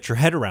one to get your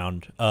head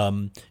around.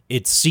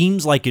 It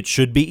seems like it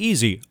should be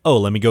easy. Oh,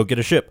 let me go get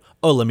a ship.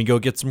 Oh, let me go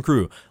get some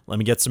crew. Let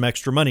me get some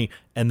extra money,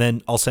 and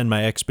then I'll send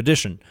my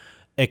expedition.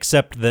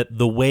 Except that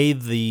the way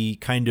the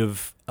kind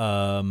of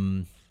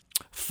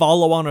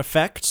follow-on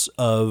effects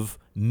of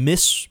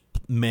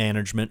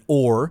mismanagement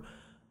or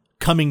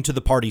coming to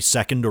the party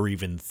second or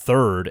even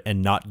third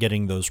and not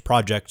getting those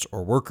projects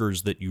or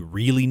workers that you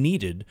really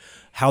needed,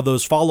 how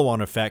those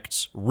follow-on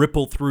effects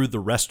ripple through the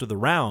rest of the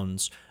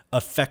rounds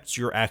affects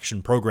your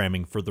action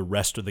programming for the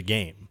rest of the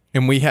game.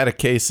 And we had a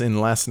case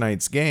in last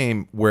night's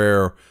game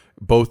where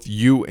both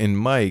you and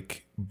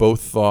Mike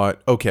both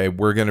thought, okay,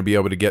 we're going to be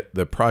able to get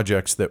the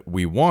projects that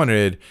we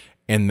wanted,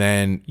 and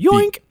then...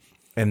 Yoink!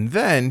 And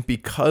then,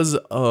 because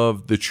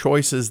of the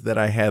choices that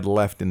I had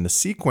left in the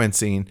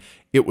sequencing,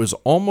 it was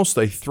almost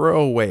a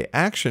throwaway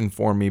action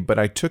for me, but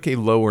I took a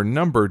lower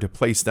number to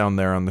place down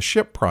there on the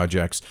ship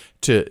projects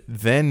to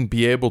then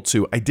be able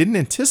to... I didn't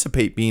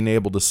anticipate being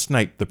able to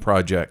snipe the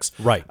projects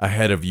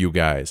ahead of you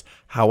guys.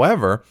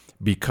 However,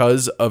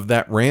 because of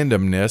that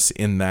randomness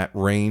in that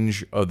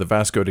range of the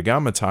Vasco da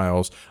Gama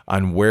tiles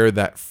on where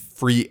that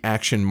free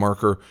action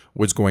marker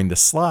was going to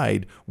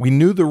slide, we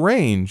knew the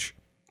range...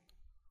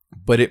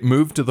 But it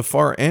moved to the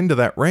far end of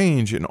that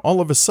range, and all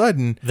of a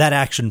sudden... that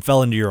action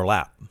fell into your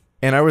lap.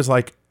 And I was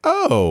like,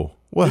 oh,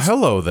 well,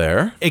 hello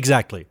there.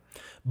 Exactly.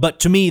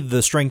 But to me,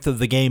 the strength of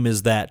the game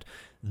is that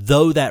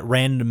though that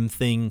random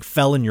thing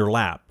fell in your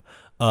lap,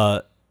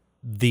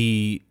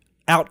 the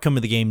outcome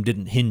of the game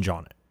didn't hinge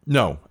on it.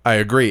 No, I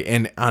agree.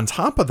 And on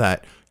top of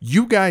that,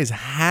 you guys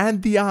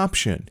had the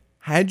option,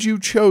 had you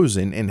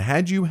chosen and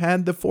had you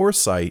had the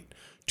foresight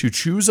to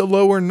choose a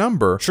lower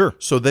number, sure,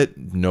 so that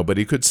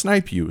nobody could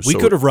snipe you. We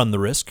could have run the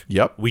risk.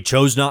 Yep. We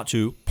chose not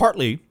to,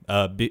 partly,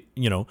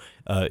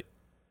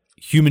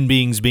 human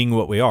beings being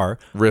what we are.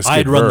 I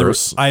had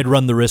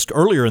run the risk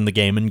earlier in the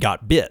game and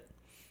got bit.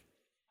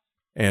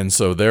 And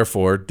so,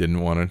 therefore,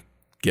 didn't want to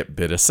get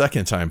bit a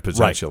second time,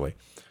 potentially. Right.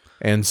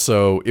 And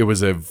so, it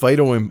was a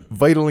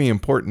vitally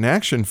important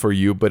action for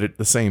you, but at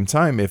the same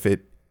time, if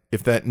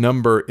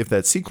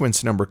that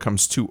sequence number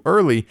comes too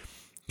early,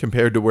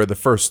 compared to where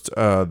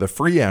the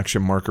free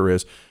action marker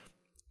is,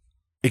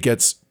 it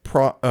gets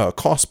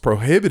cost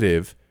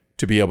prohibitive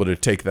to be able to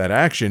take that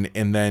action.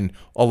 And then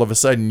all of a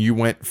sudden you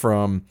went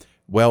from,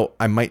 well,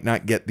 I might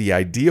not get the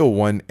ideal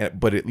one,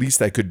 but at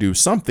least I could do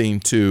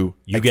something, to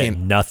you get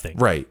nothing.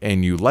 Right.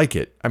 And you like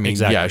it. I mean,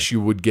 exactly. Yes,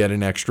 you would get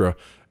an extra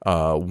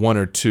 1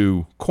 or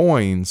 2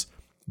 coins,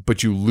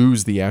 but you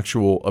lose the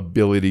actual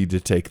ability to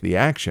take the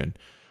action.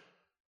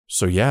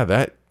 So yeah,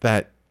 that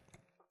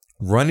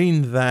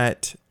running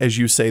that, as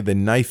you say, the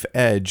knife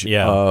edge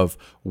of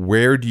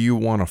where do you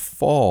want to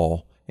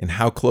fall and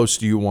how close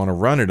do you want to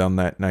run it on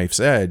that knife's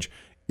edge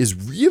is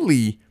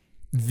really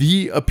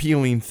the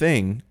appealing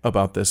thing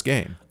about this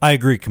game. I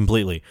agree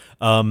completely.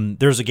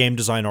 There's a game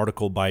design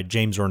article by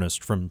James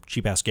Ernest from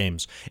Cheap Ass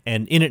Games,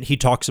 and in it he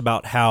talks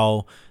about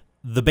how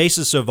the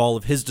basis of all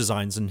of his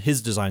designs, and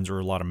his designs are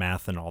a lot of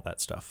math and all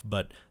that stuff,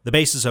 but the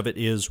basis of it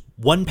is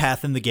one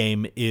path in the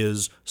game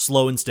is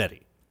slow and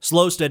steady.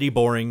 Slow, steady,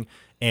 boring,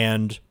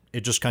 and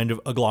it just kind of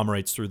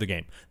agglomerates through the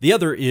game. The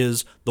other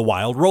is the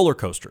wild roller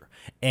coaster,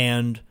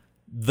 and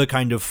the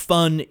kind of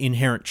fun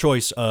inherent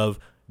choice of,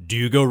 do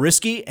you go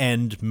risky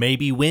and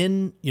maybe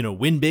win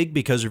big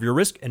because of your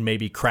risk and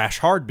maybe crash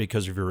hard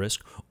because of your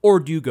risk, or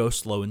do you go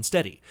slow and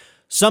steady?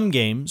 Some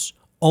games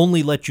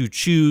only let you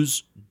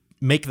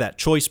make that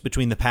choice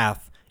between the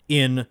path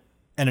in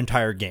an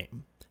entire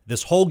game.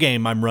 This whole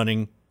game I'm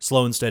running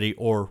slow and steady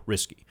or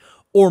risky.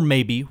 Or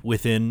maybe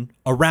within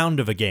a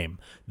round of a game.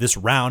 This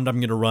round I'm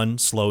going to run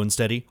slow and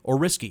steady or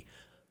risky.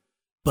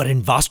 But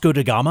in Vasco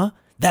da Gama,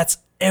 that's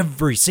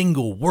every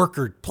single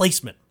worker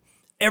placement.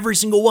 Every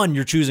single one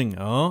you're choosing,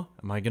 am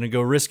I going to go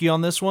risky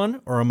on this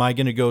one, or am I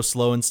going to go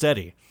slow and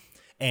steady?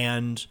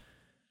 And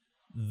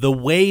the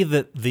way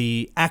that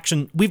the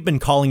action, we've been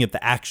calling it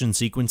the action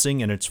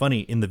sequencing, and it's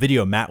funny, in the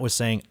video Matt was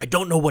saying, I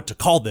don't know what to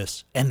call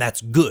this, and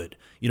that's good.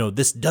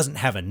 This doesn't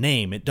have a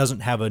name. It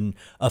doesn't have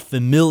a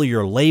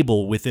familiar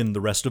label within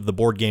the rest of the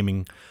board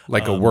gaming.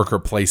 Like a worker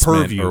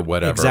placement purview. Or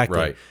whatever. Exactly.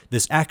 Right.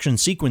 This action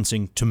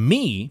sequencing, to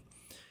me,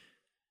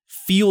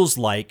 feels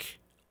like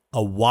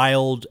a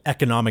wild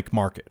economic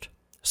market.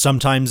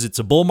 Sometimes it's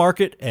a bull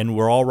market and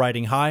we're all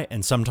riding high,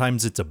 and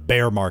sometimes it's a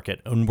bear market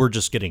and we're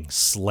just getting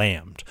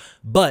slammed.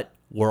 But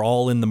we're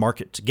all in the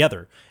market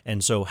together.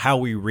 And so how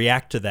we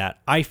react to that,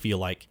 I feel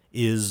like,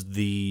 is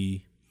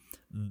a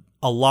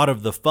lot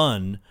of the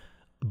fun,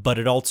 but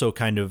it also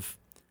kind of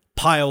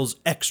piles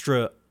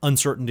extra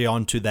uncertainty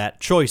onto that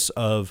choice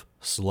of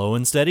slow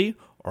and steady,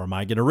 or am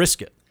I going to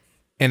risk it?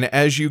 And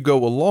as you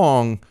go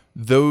along,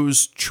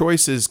 those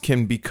choices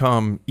can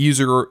become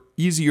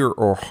easier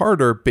or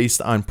harder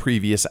based on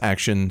previous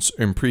actions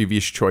and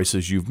previous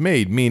choices you've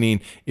made. Meaning,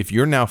 if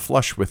you're now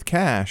flush with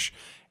cash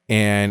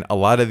and a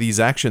lot of these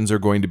actions are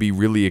going to be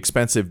really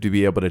expensive to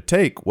be able to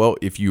take, well,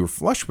 if you're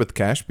flush with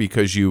cash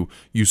because you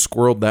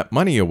squirreled that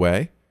money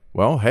away,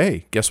 well,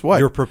 hey, guess what?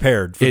 You're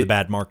prepared for the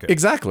bad market.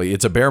 Exactly.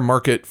 It's a bear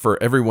market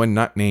for everyone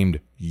not named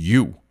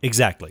you.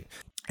 Exactly.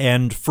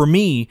 And for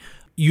me,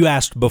 you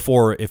asked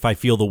before if I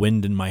feel the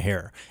wind in my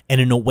hair.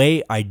 And in a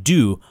way, I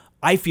do.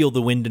 I feel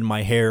the wind in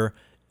my hair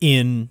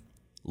in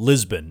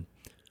Lisbon,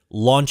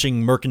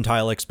 launching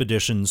mercantile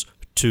expeditions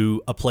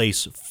to a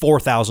place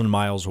 4,000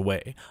 miles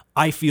away.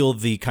 I feel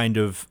the kind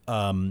of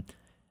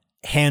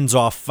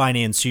hands-off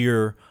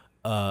financier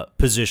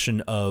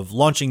position of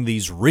launching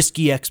these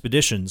risky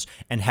expeditions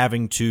and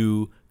having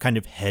to kind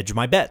of hedge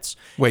my bets.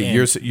 Wait,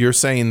 you're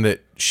saying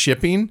that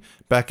shipping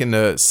back in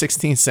the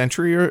 16th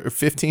century or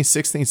 15th,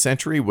 16th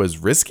century was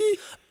risky?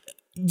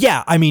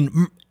 Yeah, I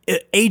mean,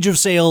 Age of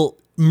Sail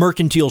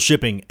mercantile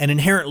shipping, an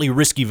inherently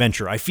risky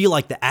venture. I feel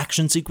like the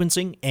action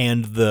sequencing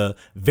and the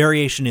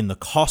variation in the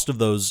cost of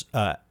those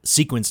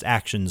sequenced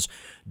actions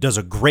does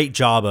a great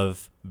job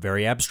of,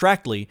 very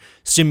abstractly,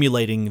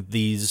 simulating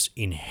these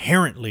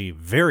inherently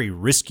very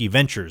risky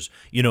ventures.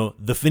 You know,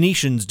 the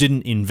Phoenicians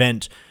didn't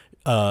invent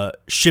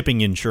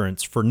shipping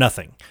insurance for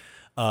nothing.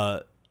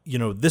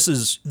 This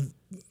is,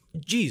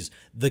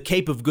 the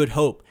Cape of Good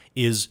Hope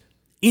has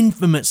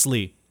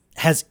infamously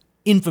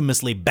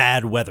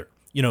bad weather.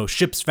 You know,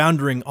 ships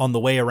foundering on the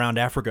way around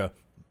Africa,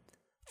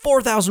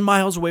 4,000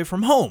 miles away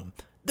from home.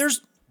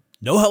 There's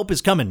no help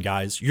is coming,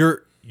 guys.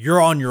 You're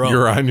on your own.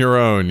 You're on your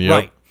own, yep.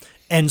 Right.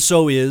 And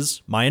so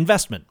is my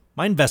investment.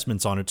 My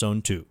investment's on its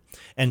own too.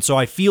 And so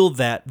I feel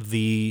that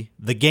the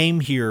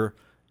game here,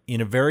 in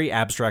a very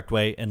abstract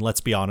way, and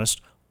let's be honest,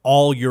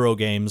 all Euro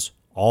games,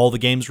 all the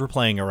games we're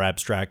playing are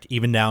abstract,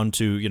 even down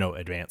to,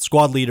 Advanced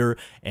Squad Leader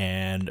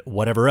and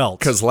whatever else.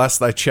 Because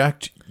last I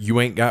checked, you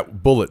ain't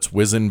got bullets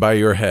whizzing by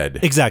your head.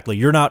 Exactly.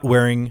 You're not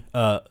wearing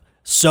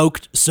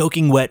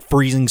soaking wet,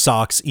 freezing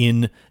socks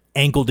in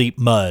ankle-deep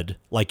mud,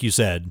 like you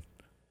said,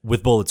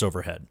 with bullets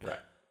overhead. Right.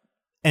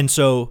 And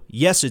so,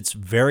 yes, it's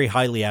very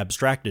highly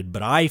abstracted,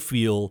 but I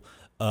feel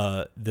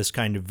this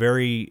kind of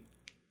very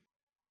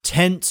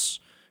tense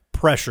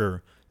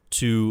pressure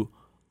to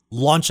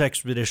launch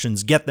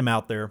expeditions, get them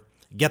out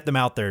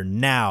there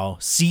now,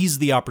 seize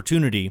the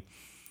opportunity,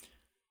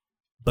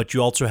 but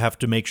you also have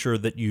to make sure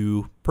that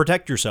you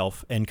protect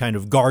yourself and kind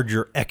of guard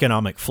your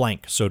economic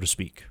flank, so to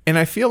speak. And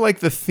I feel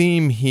like the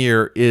theme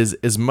here is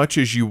as much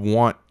as you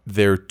want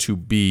there to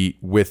be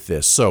with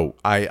this. So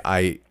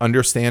I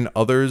understand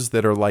others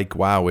that are like,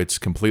 wow, it's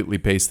completely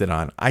pasted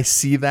on. I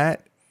see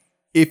that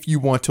if you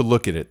want to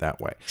look at it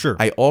that way. Sure.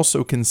 I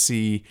also can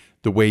see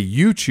the way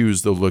you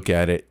choose to look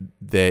at it,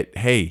 that,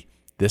 hey,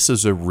 this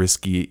is a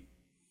risky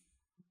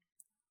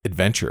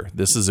adventure.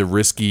 This is a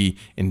risky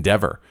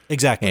endeavor.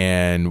 Exactly.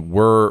 And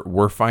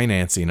we're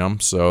financing them.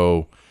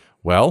 So,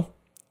 well,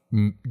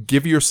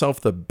 give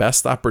yourself the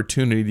best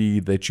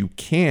opportunity that you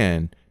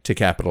can to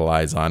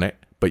capitalize on it.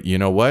 But you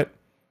know what?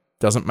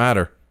 Doesn't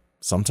matter.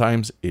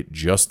 Sometimes it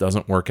just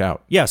doesn't work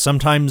out. Yeah,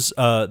 sometimes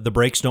the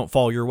breaks don't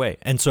fall your way.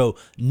 And so,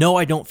 no,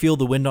 I don't feel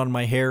the wind on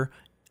my hair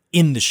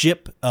in the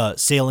ship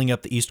sailing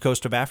up the east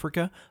coast of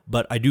Africa,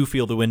 but I do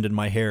feel the wind in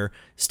my hair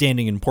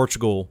standing in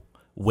Portugal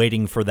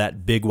waiting for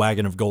that big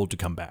wagon of gold to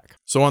come back.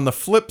 So on the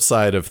flip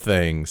side of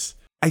things,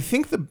 I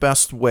think the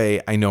best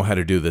way I know how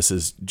to do this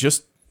is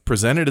just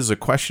present it as a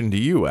question to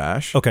you,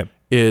 Ash. Okay.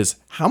 Is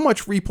how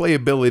much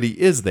replayability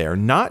is there?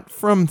 Not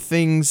from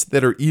things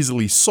that are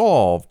easily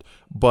solved,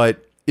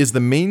 but is the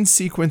main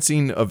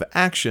sequencing of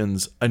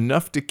actions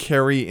enough to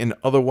carry an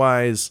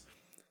otherwise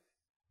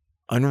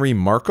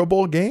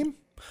unremarkable game?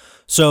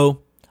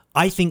 So,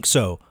 I think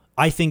so.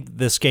 I think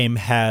this game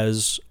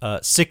has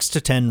 6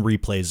 to 10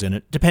 replays in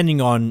it,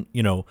 depending on,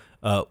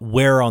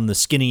 where on the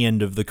skinny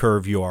end of the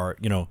curve you are.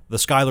 The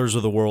Skylers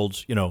of the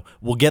world,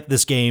 will get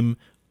this game.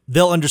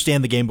 They'll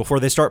understand the game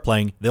before they start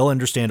playing. They'll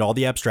understand all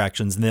the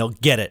abstractions and they'll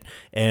get it.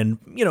 And,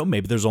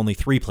 maybe there's only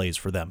 3 plays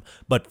for them.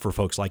 But for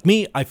folks like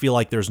me, I feel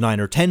like there's 9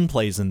 or 10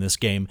 plays in this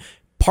game,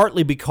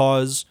 partly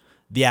because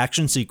the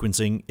action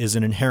sequencing is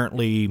an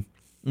inherently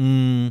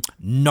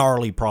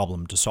gnarly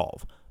problem to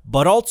solve,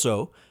 but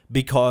also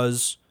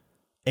because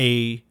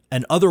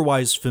an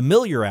otherwise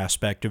familiar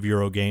aspect of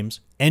Euro games,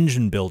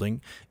 engine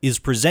building, is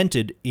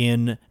presented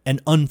in an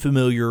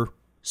unfamiliar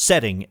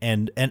setting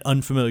and an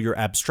unfamiliar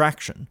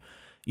abstraction.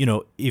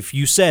 If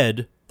you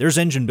said, there's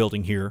engine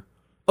building here,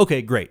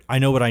 okay, great. I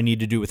know what I need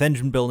to do with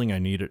engine building. I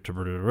need it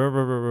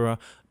to...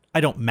 I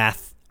don't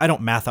math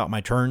out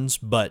my turns,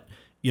 but,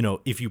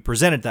 if you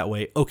present it that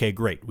way, okay,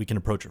 great. We can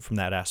approach it from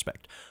that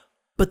aspect.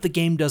 But the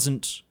game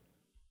doesn't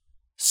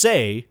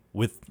say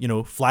with,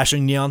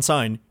 flashing neon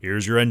sign,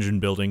 here's your engine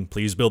building,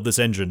 please build this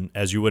engine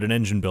as you would an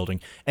engine building.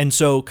 And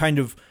so kind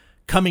of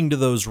coming to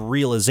those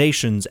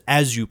realizations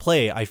as you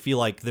play, I feel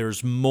like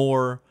there's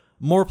more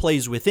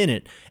plays within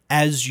it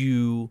as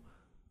you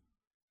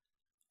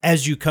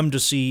come to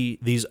see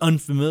these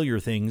unfamiliar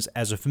things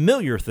as a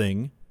familiar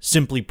thing,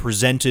 simply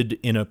presented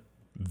in a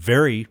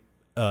very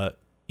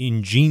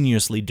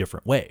ingeniously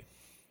different way.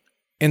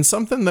 And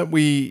something that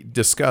we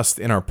discussed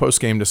in our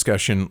post-game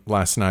discussion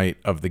last night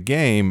of the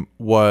game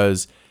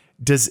was,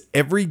 does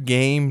every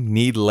game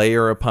need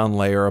layer upon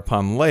layer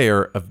upon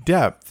layer of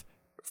depth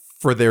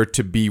for there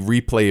to be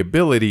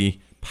replayability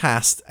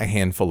past a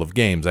handful of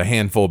games, a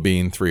handful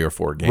being 3 or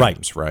 4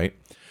 games, right?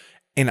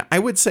 And I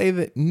would say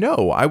that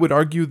no, I would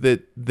argue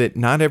that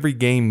not every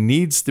game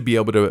needs to be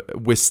able to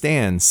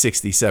withstand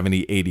 60,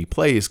 70, 80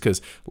 plays,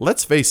 because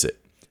let's face it,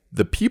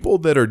 the people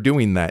that are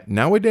doing that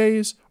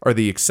nowadays are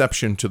the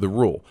exception to the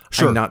rule.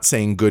 Sure. I'm not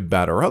saying good,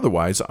 bad, or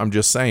otherwise. I'm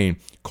just saying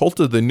Cult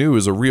of the New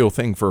is a real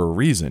thing for a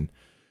reason.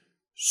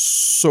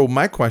 So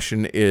my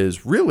question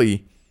is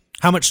really,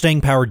 how much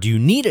staying power do you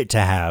need it to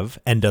have,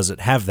 and does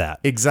it have that?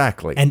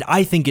 Exactly. And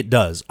I think it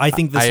does. I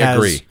think this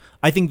agree.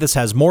 I think this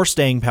has more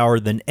staying power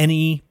than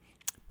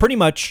pretty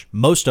much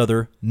most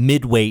other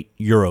mid-weight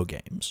Euro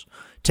games.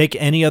 Take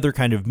any other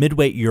kind of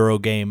mid-weight Euro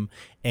game,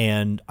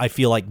 and I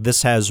feel like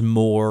this has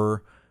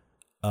more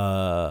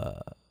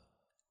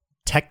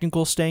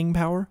technical staying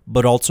power,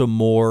 but also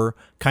more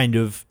kind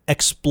of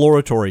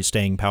exploratory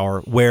staying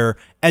power, where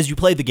as you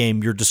play the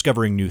game, you're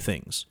discovering new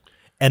things.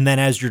 And then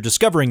as you're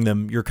discovering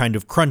them, you're kind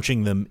of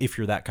crunching them if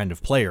you're that kind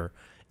of player,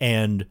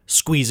 and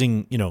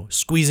squeezing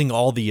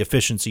all the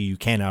efficiency you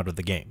can out of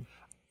the game.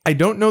 I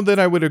don't know that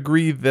I would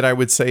agree that I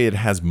would say it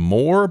has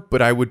more,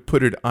 but I would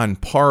put it on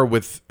par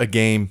with a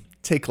game.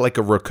 Take like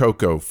a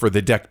Rococo for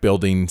the deck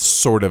building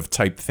sort of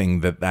type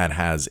thing that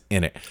has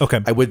in it. Okay.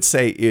 I would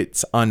say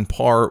it's on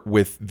par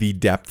with the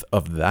depth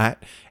of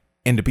that.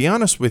 And to be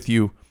honest with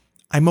you,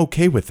 I'm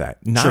okay with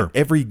that. Not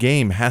every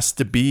game has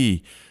to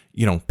be,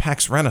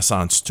 PAX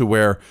Renaissance to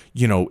where,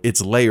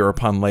 it's layer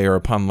upon layer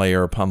upon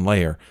layer upon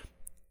layer.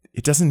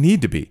 It doesn't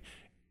need to be.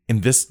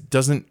 And this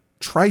doesn't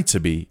try to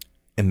be.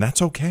 And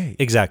that's okay.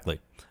 Exactly.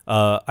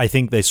 I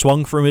think they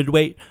swung for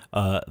midweight.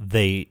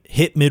 They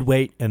hit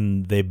midweight,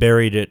 and they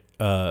buried it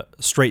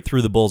straight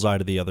through the bullseye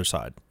to the other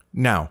side.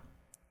 Now,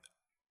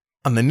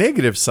 on the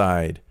negative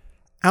side,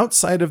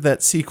 outside of that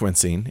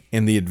sequencing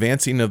and the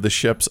advancing of the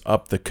ships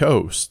up the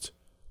coast,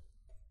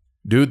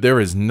 dude,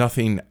 there is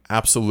nothing,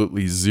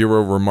 absolutely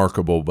zero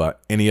remarkable about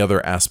any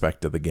other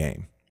aspect of the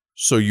game.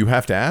 So you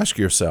have to ask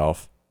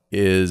yourself,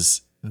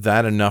 is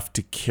that enough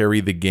to carry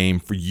the game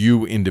for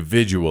you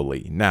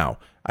individually? Now,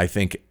 I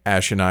think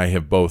Ash and I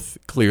have both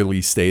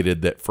clearly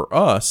stated that for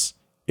us,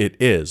 it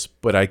is.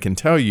 But I can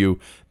tell you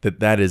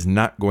that is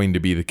not going to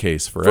be the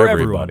case for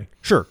everybody. Everyone.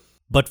 Sure.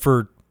 But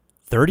for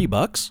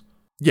 $30?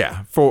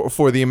 Yeah.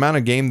 For the amount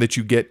of game that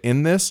you get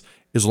in this,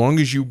 as long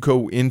as you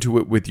go into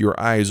it with your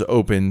eyes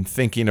open,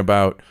 thinking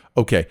about,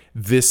 okay,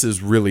 this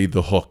is really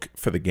the hook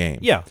for the game.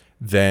 Yeah.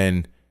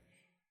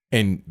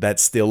 And that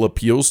still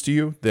appeals to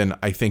you, then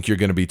I think you're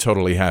going to be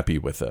totally happy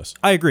with this.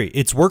 I agree.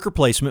 It's worker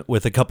placement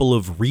with a couple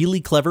of really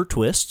clever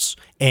twists,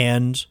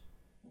 and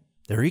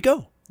there you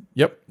go.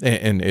 Yep,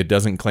 and it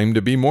doesn't claim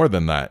to be more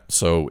than that.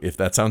 So if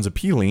that sounds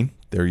appealing,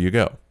 there you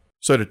go.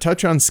 So to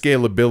touch on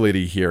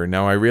scalability here,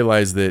 now I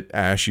realize that,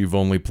 Ash, you've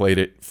only played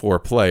it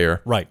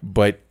 4-player. Right.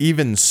 But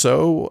even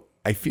so,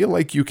 I feel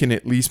like you can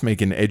at least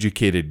make an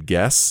educated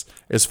guess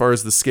as far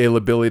as the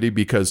scalability,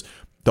 because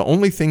the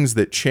only things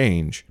that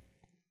change,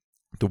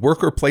 the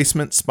worker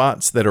placement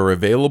spots that are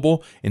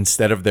available,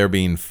 instead of there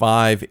being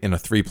 5 in a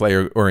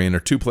 3-player or in a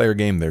 2-player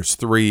game, there's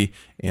 3.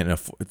 In a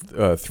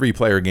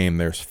 3-player game,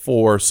 there's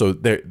 4. So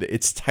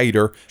it's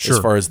tighter as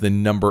far as the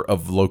number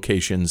of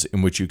locations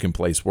in which you can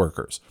place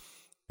workers.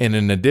 And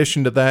in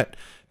addition to that,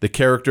 the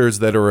characters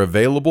that are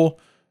available,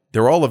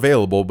 they're all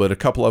available, but a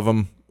couple of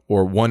them,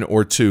 or 1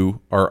 or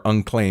 2, are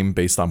unclaimed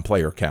based on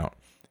player count.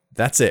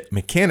 That's it.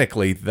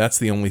 Mechanically, that's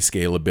the only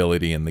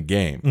scalability in the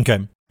game.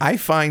 Okay. I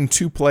find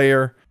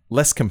 2-player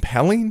less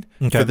compelling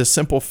for the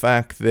simple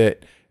fact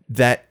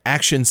that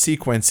action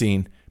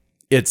sequencing,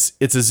 it's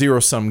a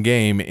zero-sum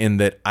game in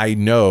that I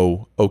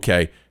know,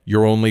 okay,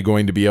 you're only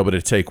going to be able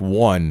to take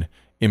 1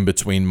 in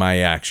between my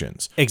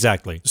actions.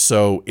 Exactly.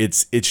 So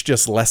it's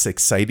just less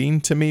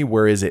exciting to me,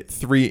 whereas at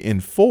 3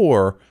 and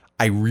 4,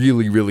 I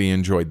really, really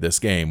enjoyed this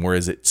game.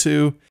 Whereas at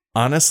 2,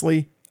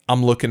 honestly,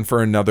 I'm looking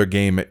for another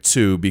game at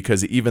 2,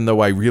 because even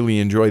though I really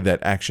enjoyed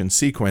that action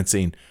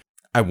sequencing,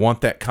 I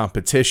want that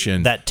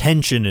competition. That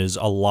tension is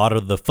a lot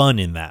of the fun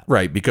in that.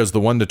 Right, because the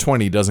 1 to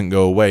 20 doesn't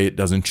go away. It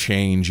doesn't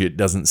change. It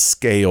doesn't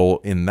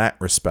scale in that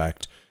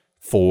respect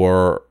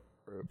for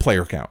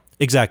player count.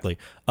 Exactly.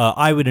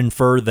 I would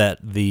infer that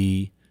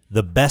the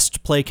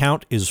best play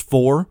count is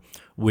 4,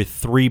 with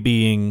 3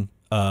 being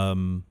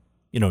not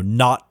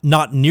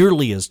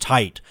nearly as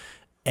tight.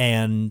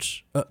 And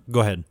go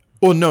ahead.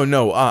 Well,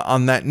 no.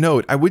 On that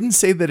note, I wouldn't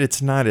say that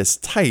it's not as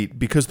tight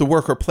because the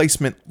worker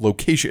placement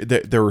location,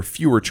 there are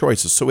fewer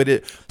choices. So it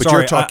is, but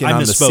Sorry, you're talking I on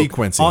the misspoke.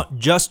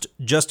 sequencing.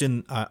 Just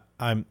in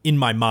I'm in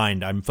my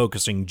mind, I'm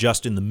focusing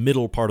just in the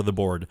middle part of the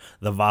board,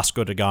 the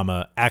Vasco da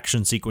Gama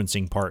action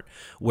sequencing part,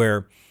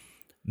 where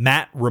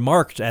Matt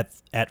remarked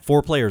at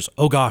 4 players,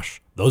 oh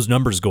gosh, those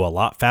numbers go a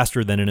lot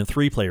faster than in a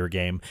 3-player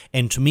game.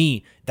 And to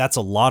me, that's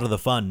a lot of the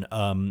fun.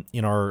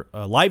 In our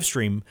live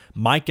stream,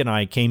 Mike and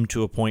I came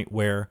to a point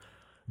where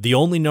the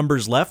only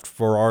numbers left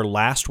for our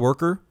last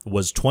worker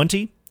was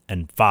 20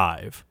 and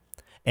 5.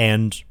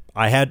 And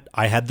I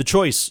had the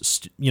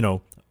choice,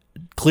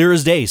 clear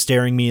as day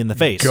staring me in the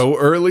face. Go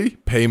early,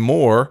 pay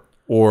more,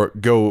 or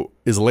go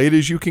as late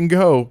as you can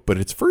go, but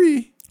it's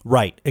free.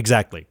 Right,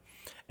 exactly.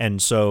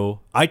 And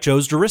so I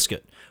chose to risk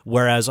it.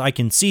 Whereas I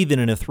can see that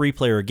in a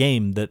 3-player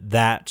game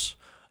that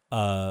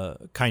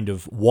kind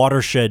of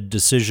watershed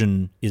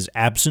decision is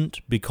absent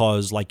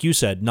because, like you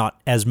said,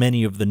 not as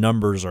many of the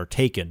numbers are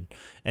taken.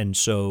 And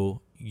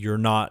so you're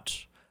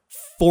not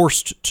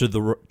forced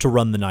to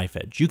run the knife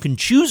edge. You can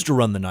choose to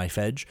run the knife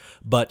edge,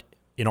 but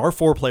in our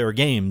 4-player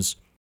games,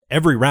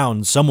 every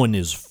round someone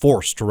is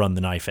forced to run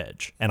the knife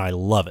edge, and I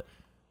love it.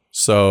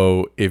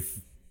 So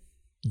if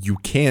you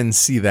can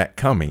see that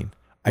coming,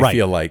 I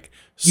feel like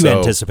you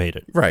anticipate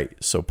it. Right.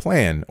 So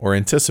plan or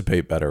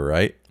anticipate better,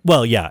 right?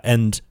 Well, yeah,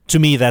 and to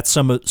me, that's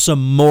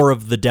some more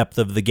of the depth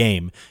of the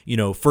game.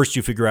 First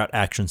you figure out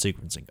action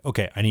sequencing.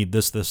 Okay, I need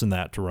this, this, and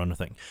that to run a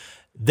thing.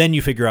 Then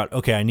you figure out,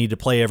 okay, I need to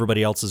play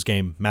everybody else's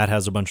game. Matt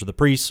has a bunch of the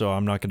priests, so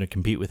I'm not going to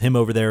compete with him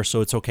over there,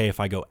 so it's okay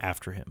if I go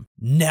after him.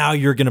 Now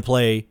you're going to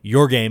play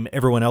your game,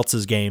 everyone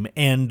else's game,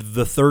 and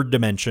the third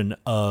dimension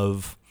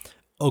of,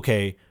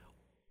 okay,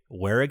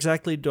 where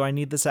exactly do I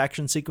need this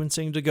action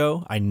sequencing to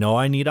go? I know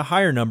I need a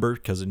higher number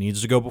because it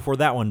needs to go before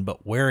that one,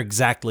 but where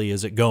exactly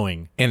is it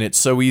going? And it's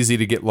so easy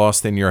to get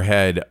lost in your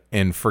head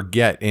and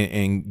forget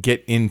and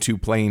get into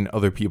playing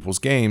other people's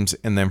games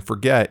and then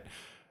forget,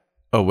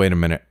 oh, wait a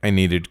minute, I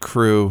needed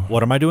crew.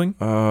 What am I doing?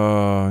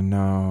 Oh,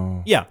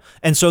 no. Yeah,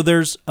 and so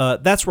there's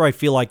that's where I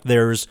feel like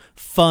there's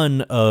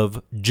fun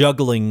of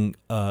juggling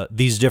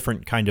these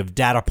different kind of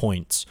data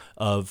points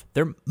of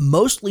they're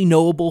mostly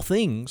knowable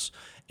things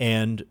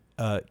and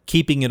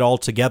keeping it all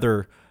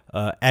together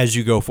as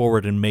you go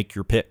forward and make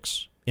your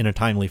picks in a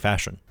timely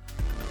fashion.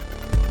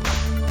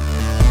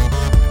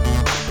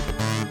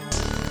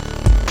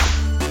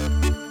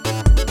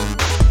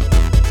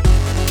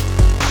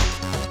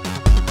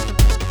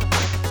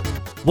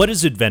 What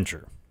is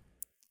adventure?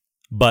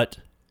 But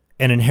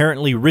an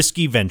inherently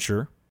risky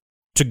venture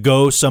to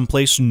go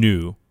someplace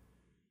new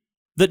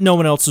that no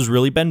one else has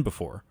really been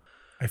before.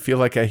 I feel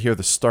like I hear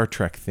the Star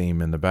Trek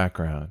theme in the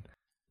background.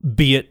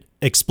 Be it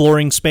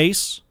exploring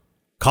space,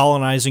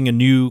 colonizing a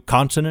new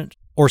continent,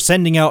 or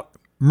sending out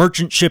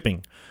merchant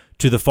shipping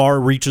to the far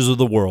reaches of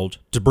the world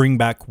to bring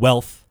back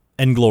wealth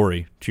and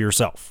glory to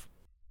yourself.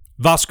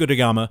 Vasco da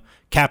Gama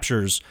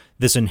captures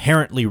this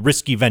inherently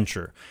risky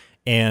venture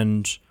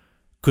and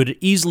could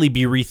easily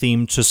be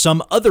rethemed to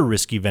some other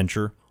risky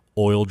venture,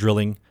 oil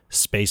drilling,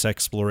 space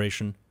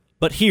exploration.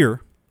 But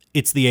here,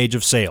 it's the age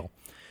of sail.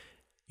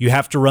 You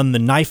have to run the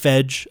knife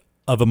edge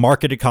of a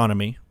market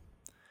economy,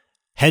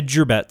 hedge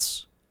your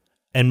bets,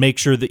 and make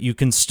sure that you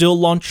can still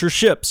launch your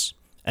ships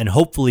and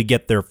hopefully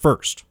get there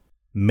first.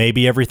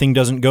 Maybe everything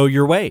doesn't go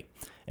your way,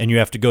 and you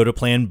have to go to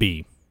plan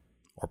B,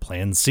 or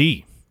plan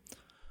C,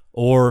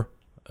 or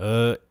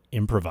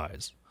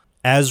improvise.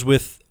 As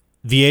with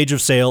the age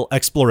of sail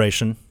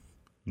exploration,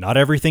 not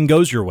everything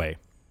goes your way,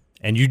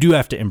 and you do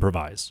have to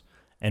improvise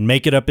and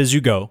make it up as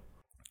you go,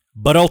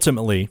 but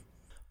ultimately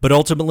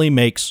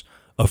makes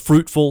a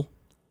fruitful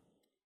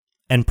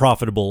and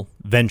profitable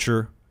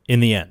venture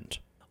in the end.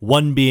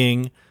 One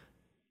being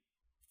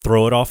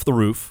throw it off the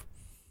roof,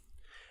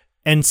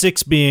 and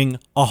 6 being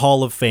a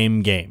Hall of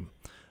Fame game,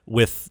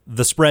 with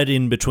the spread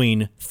in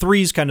between.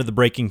 3 is kind of the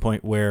breaking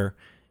point where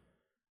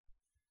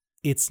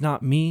it's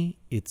not me,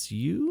 it's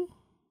you,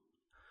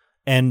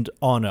 and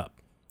on up.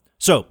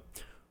 So,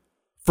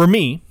 for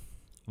me,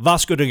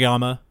 Vasco da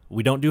Gama,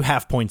 we don't do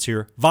half points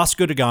here.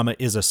 Vasco da Gama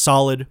is a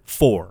solid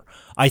 4.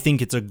 I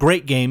think it's a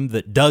great game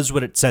that does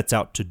what it sets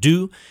out to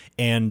do,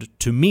 and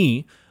to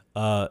me,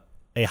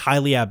 a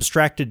highly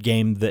abstracted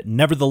game that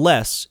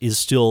nevertheless is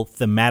still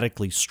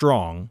thematically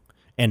strong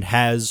and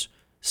has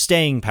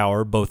staying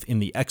power both in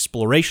the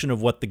exploration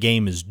of what the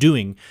game is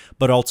doing,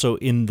 but also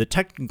in the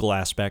technical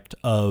aspect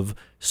of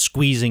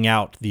squeezing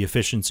out the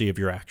efficiency of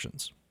your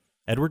actions.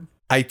 Edward?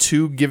 I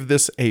too give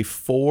this a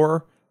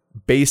 4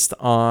 based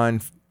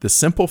on the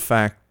simple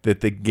fact that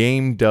the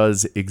game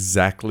does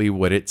exactly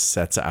what it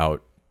sets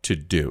out to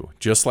do,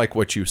 just like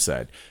what you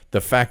said.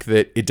 The fact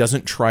that it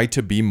doesn't try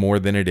to be more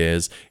than it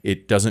is,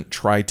 it doesn't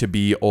try to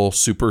be all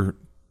super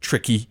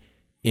tricky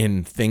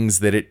in things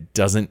that it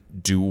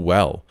doesn't do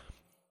well.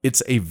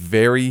 It's a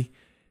very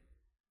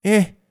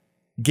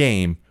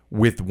game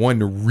with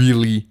one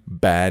really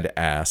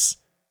badass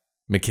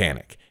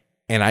mechanic.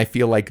 And I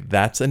feel like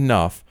that's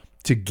enough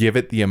to give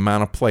it the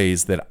amount of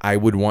plays that I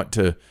would want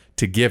to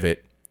give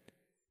it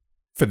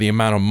for the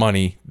amount of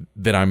money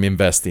that I'm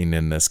investing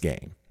in this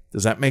game.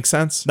 Does that make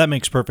sense? That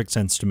makes perfect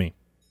sense to me.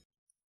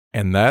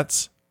 And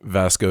that's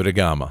Vasco da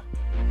Gama.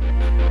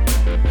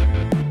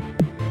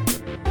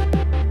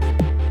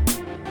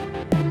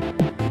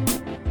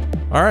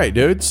 All right,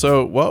 dude.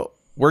 So, well,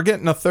 we're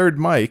getting a third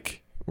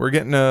mic. We're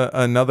getting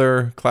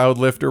another cloud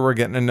lifter. We're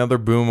getting another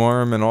boom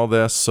arm and all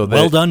this. So that,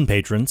 well done,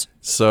 patrons.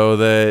 So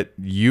that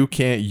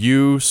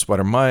you,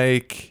 Sweater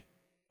Mike,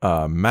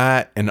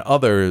 Matt, and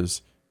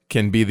others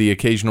can be the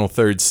occasional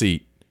third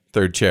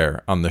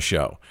chair on the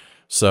show.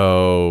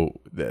 So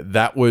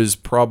that was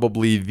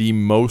probably the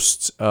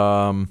most,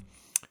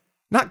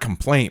 not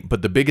complaint,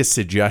 but the biggest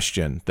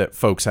suggestion that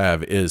folks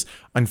have is,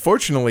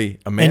 unfortunately,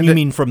 Amanda... And you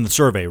mean from the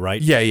survey,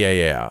 right?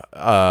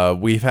 Yeah.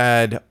 We've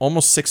had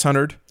almost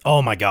 600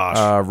 oh my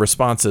gosh,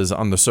 responses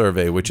on the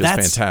survey, which is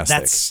fantastic.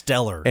 That's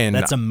stellar. And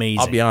that's amazing.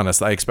 I'll be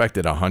honest, I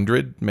expected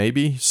 100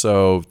 maybe.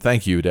 So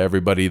thank you to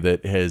everybody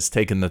that has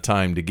taken the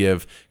time to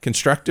give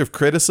constructive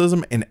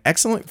criticism and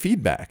excellent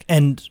feedback.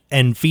 And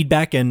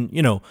feedback,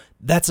 and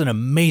that's an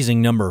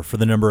amazing number for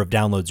the number of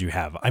downloads you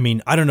have. I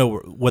mean, I don't know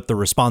what the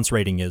response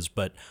rating is,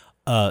 but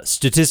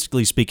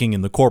statistically speaking,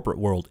 in the corporate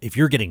world, if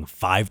you're getting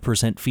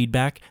 5%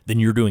 feedback, then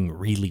you're doing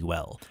really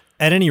well.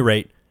 At any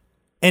rate,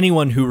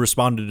 anyone who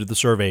responded to the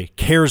survey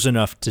cares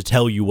enough to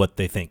tell you what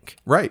they think.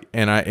 Right.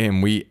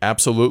 And we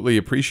absolutely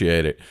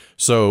appreciate it.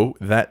 So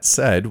that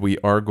said, we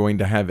are going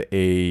to have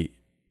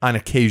on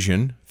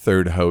occasion,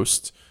 third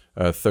host,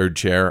 third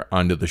chair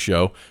onto the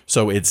show.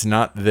 So it's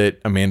not that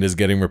Amanda's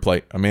getting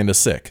replaced. Amanda's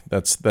sick.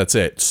 That's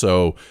it.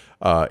 So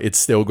it's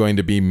still going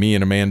to be me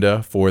and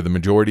Amanda for the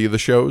majority of the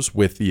shows,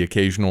 with the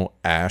occasional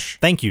Ash.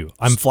 Thank you.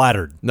 I'm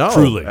flattered. No,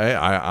 truly.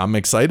 I'm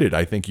excited.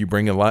 I think you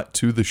bring a lot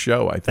to the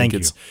show. I think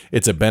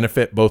it's a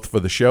benefit both for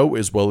the show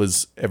as well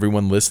as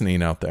everyone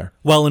listening out there.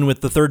 Well, and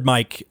with the third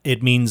mic,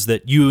 it means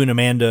that you and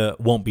Amanda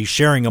won't be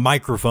sharing a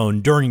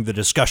microphone during the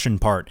discussion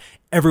part.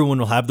 Everyone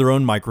will have their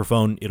own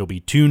microphone. It'll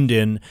be tuned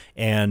in,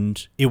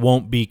 and it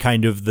won't be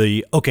kind of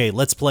okay,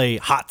 let's play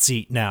hot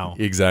seat now.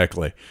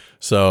 Exactly.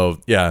 So,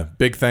 yeah,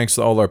 big thanks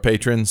to all our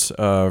patrons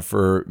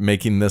for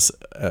making this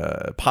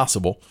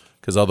possible,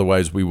 because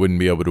otherwise we wouldn't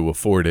be able to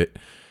afford it.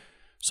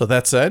 So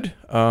that said,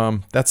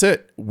 that's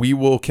it. We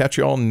will catch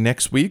you all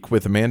next week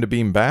with Amanda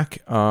being back.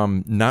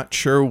 Not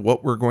sure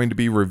what we're going to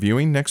be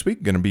reviewing next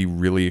week. Going to be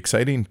really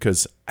exciting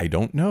because I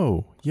don't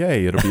know.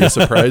 Yay, it'll be a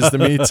surprise to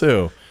me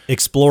too.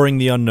 Exploring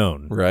the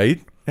unknown.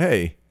 Right?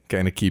 Hey,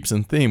 kind of keeps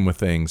in theme with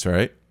things,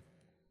 right?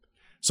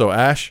 So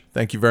Ash,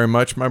 thank you very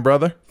much, my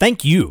brother.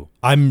 Thank you.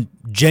 I'm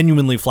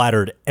genuinely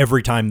flattered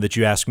every time that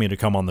you ask me to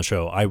come on the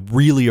show. I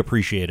really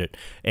appreciate it.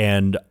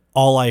 And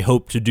all I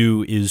hope to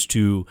do is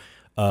to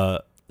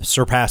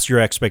surpass your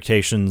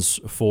expectations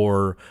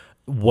for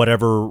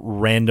whatever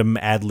random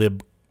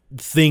ad-lib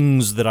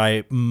things that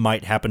I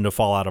might happen to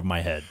fall out of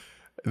my head.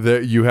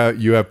 You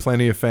have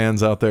plenty of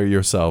fans out there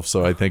yourself,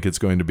 so I think it's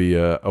going to be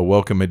a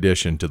welcome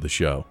addition to the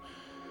show.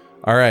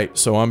 All right,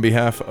 so on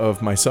behalf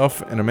of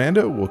myself and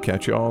Amanda, we'll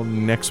catch you all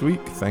next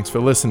week. Thanks for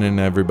listening,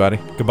 everybody.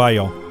 Goodbye,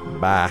 y'all.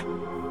 Bye.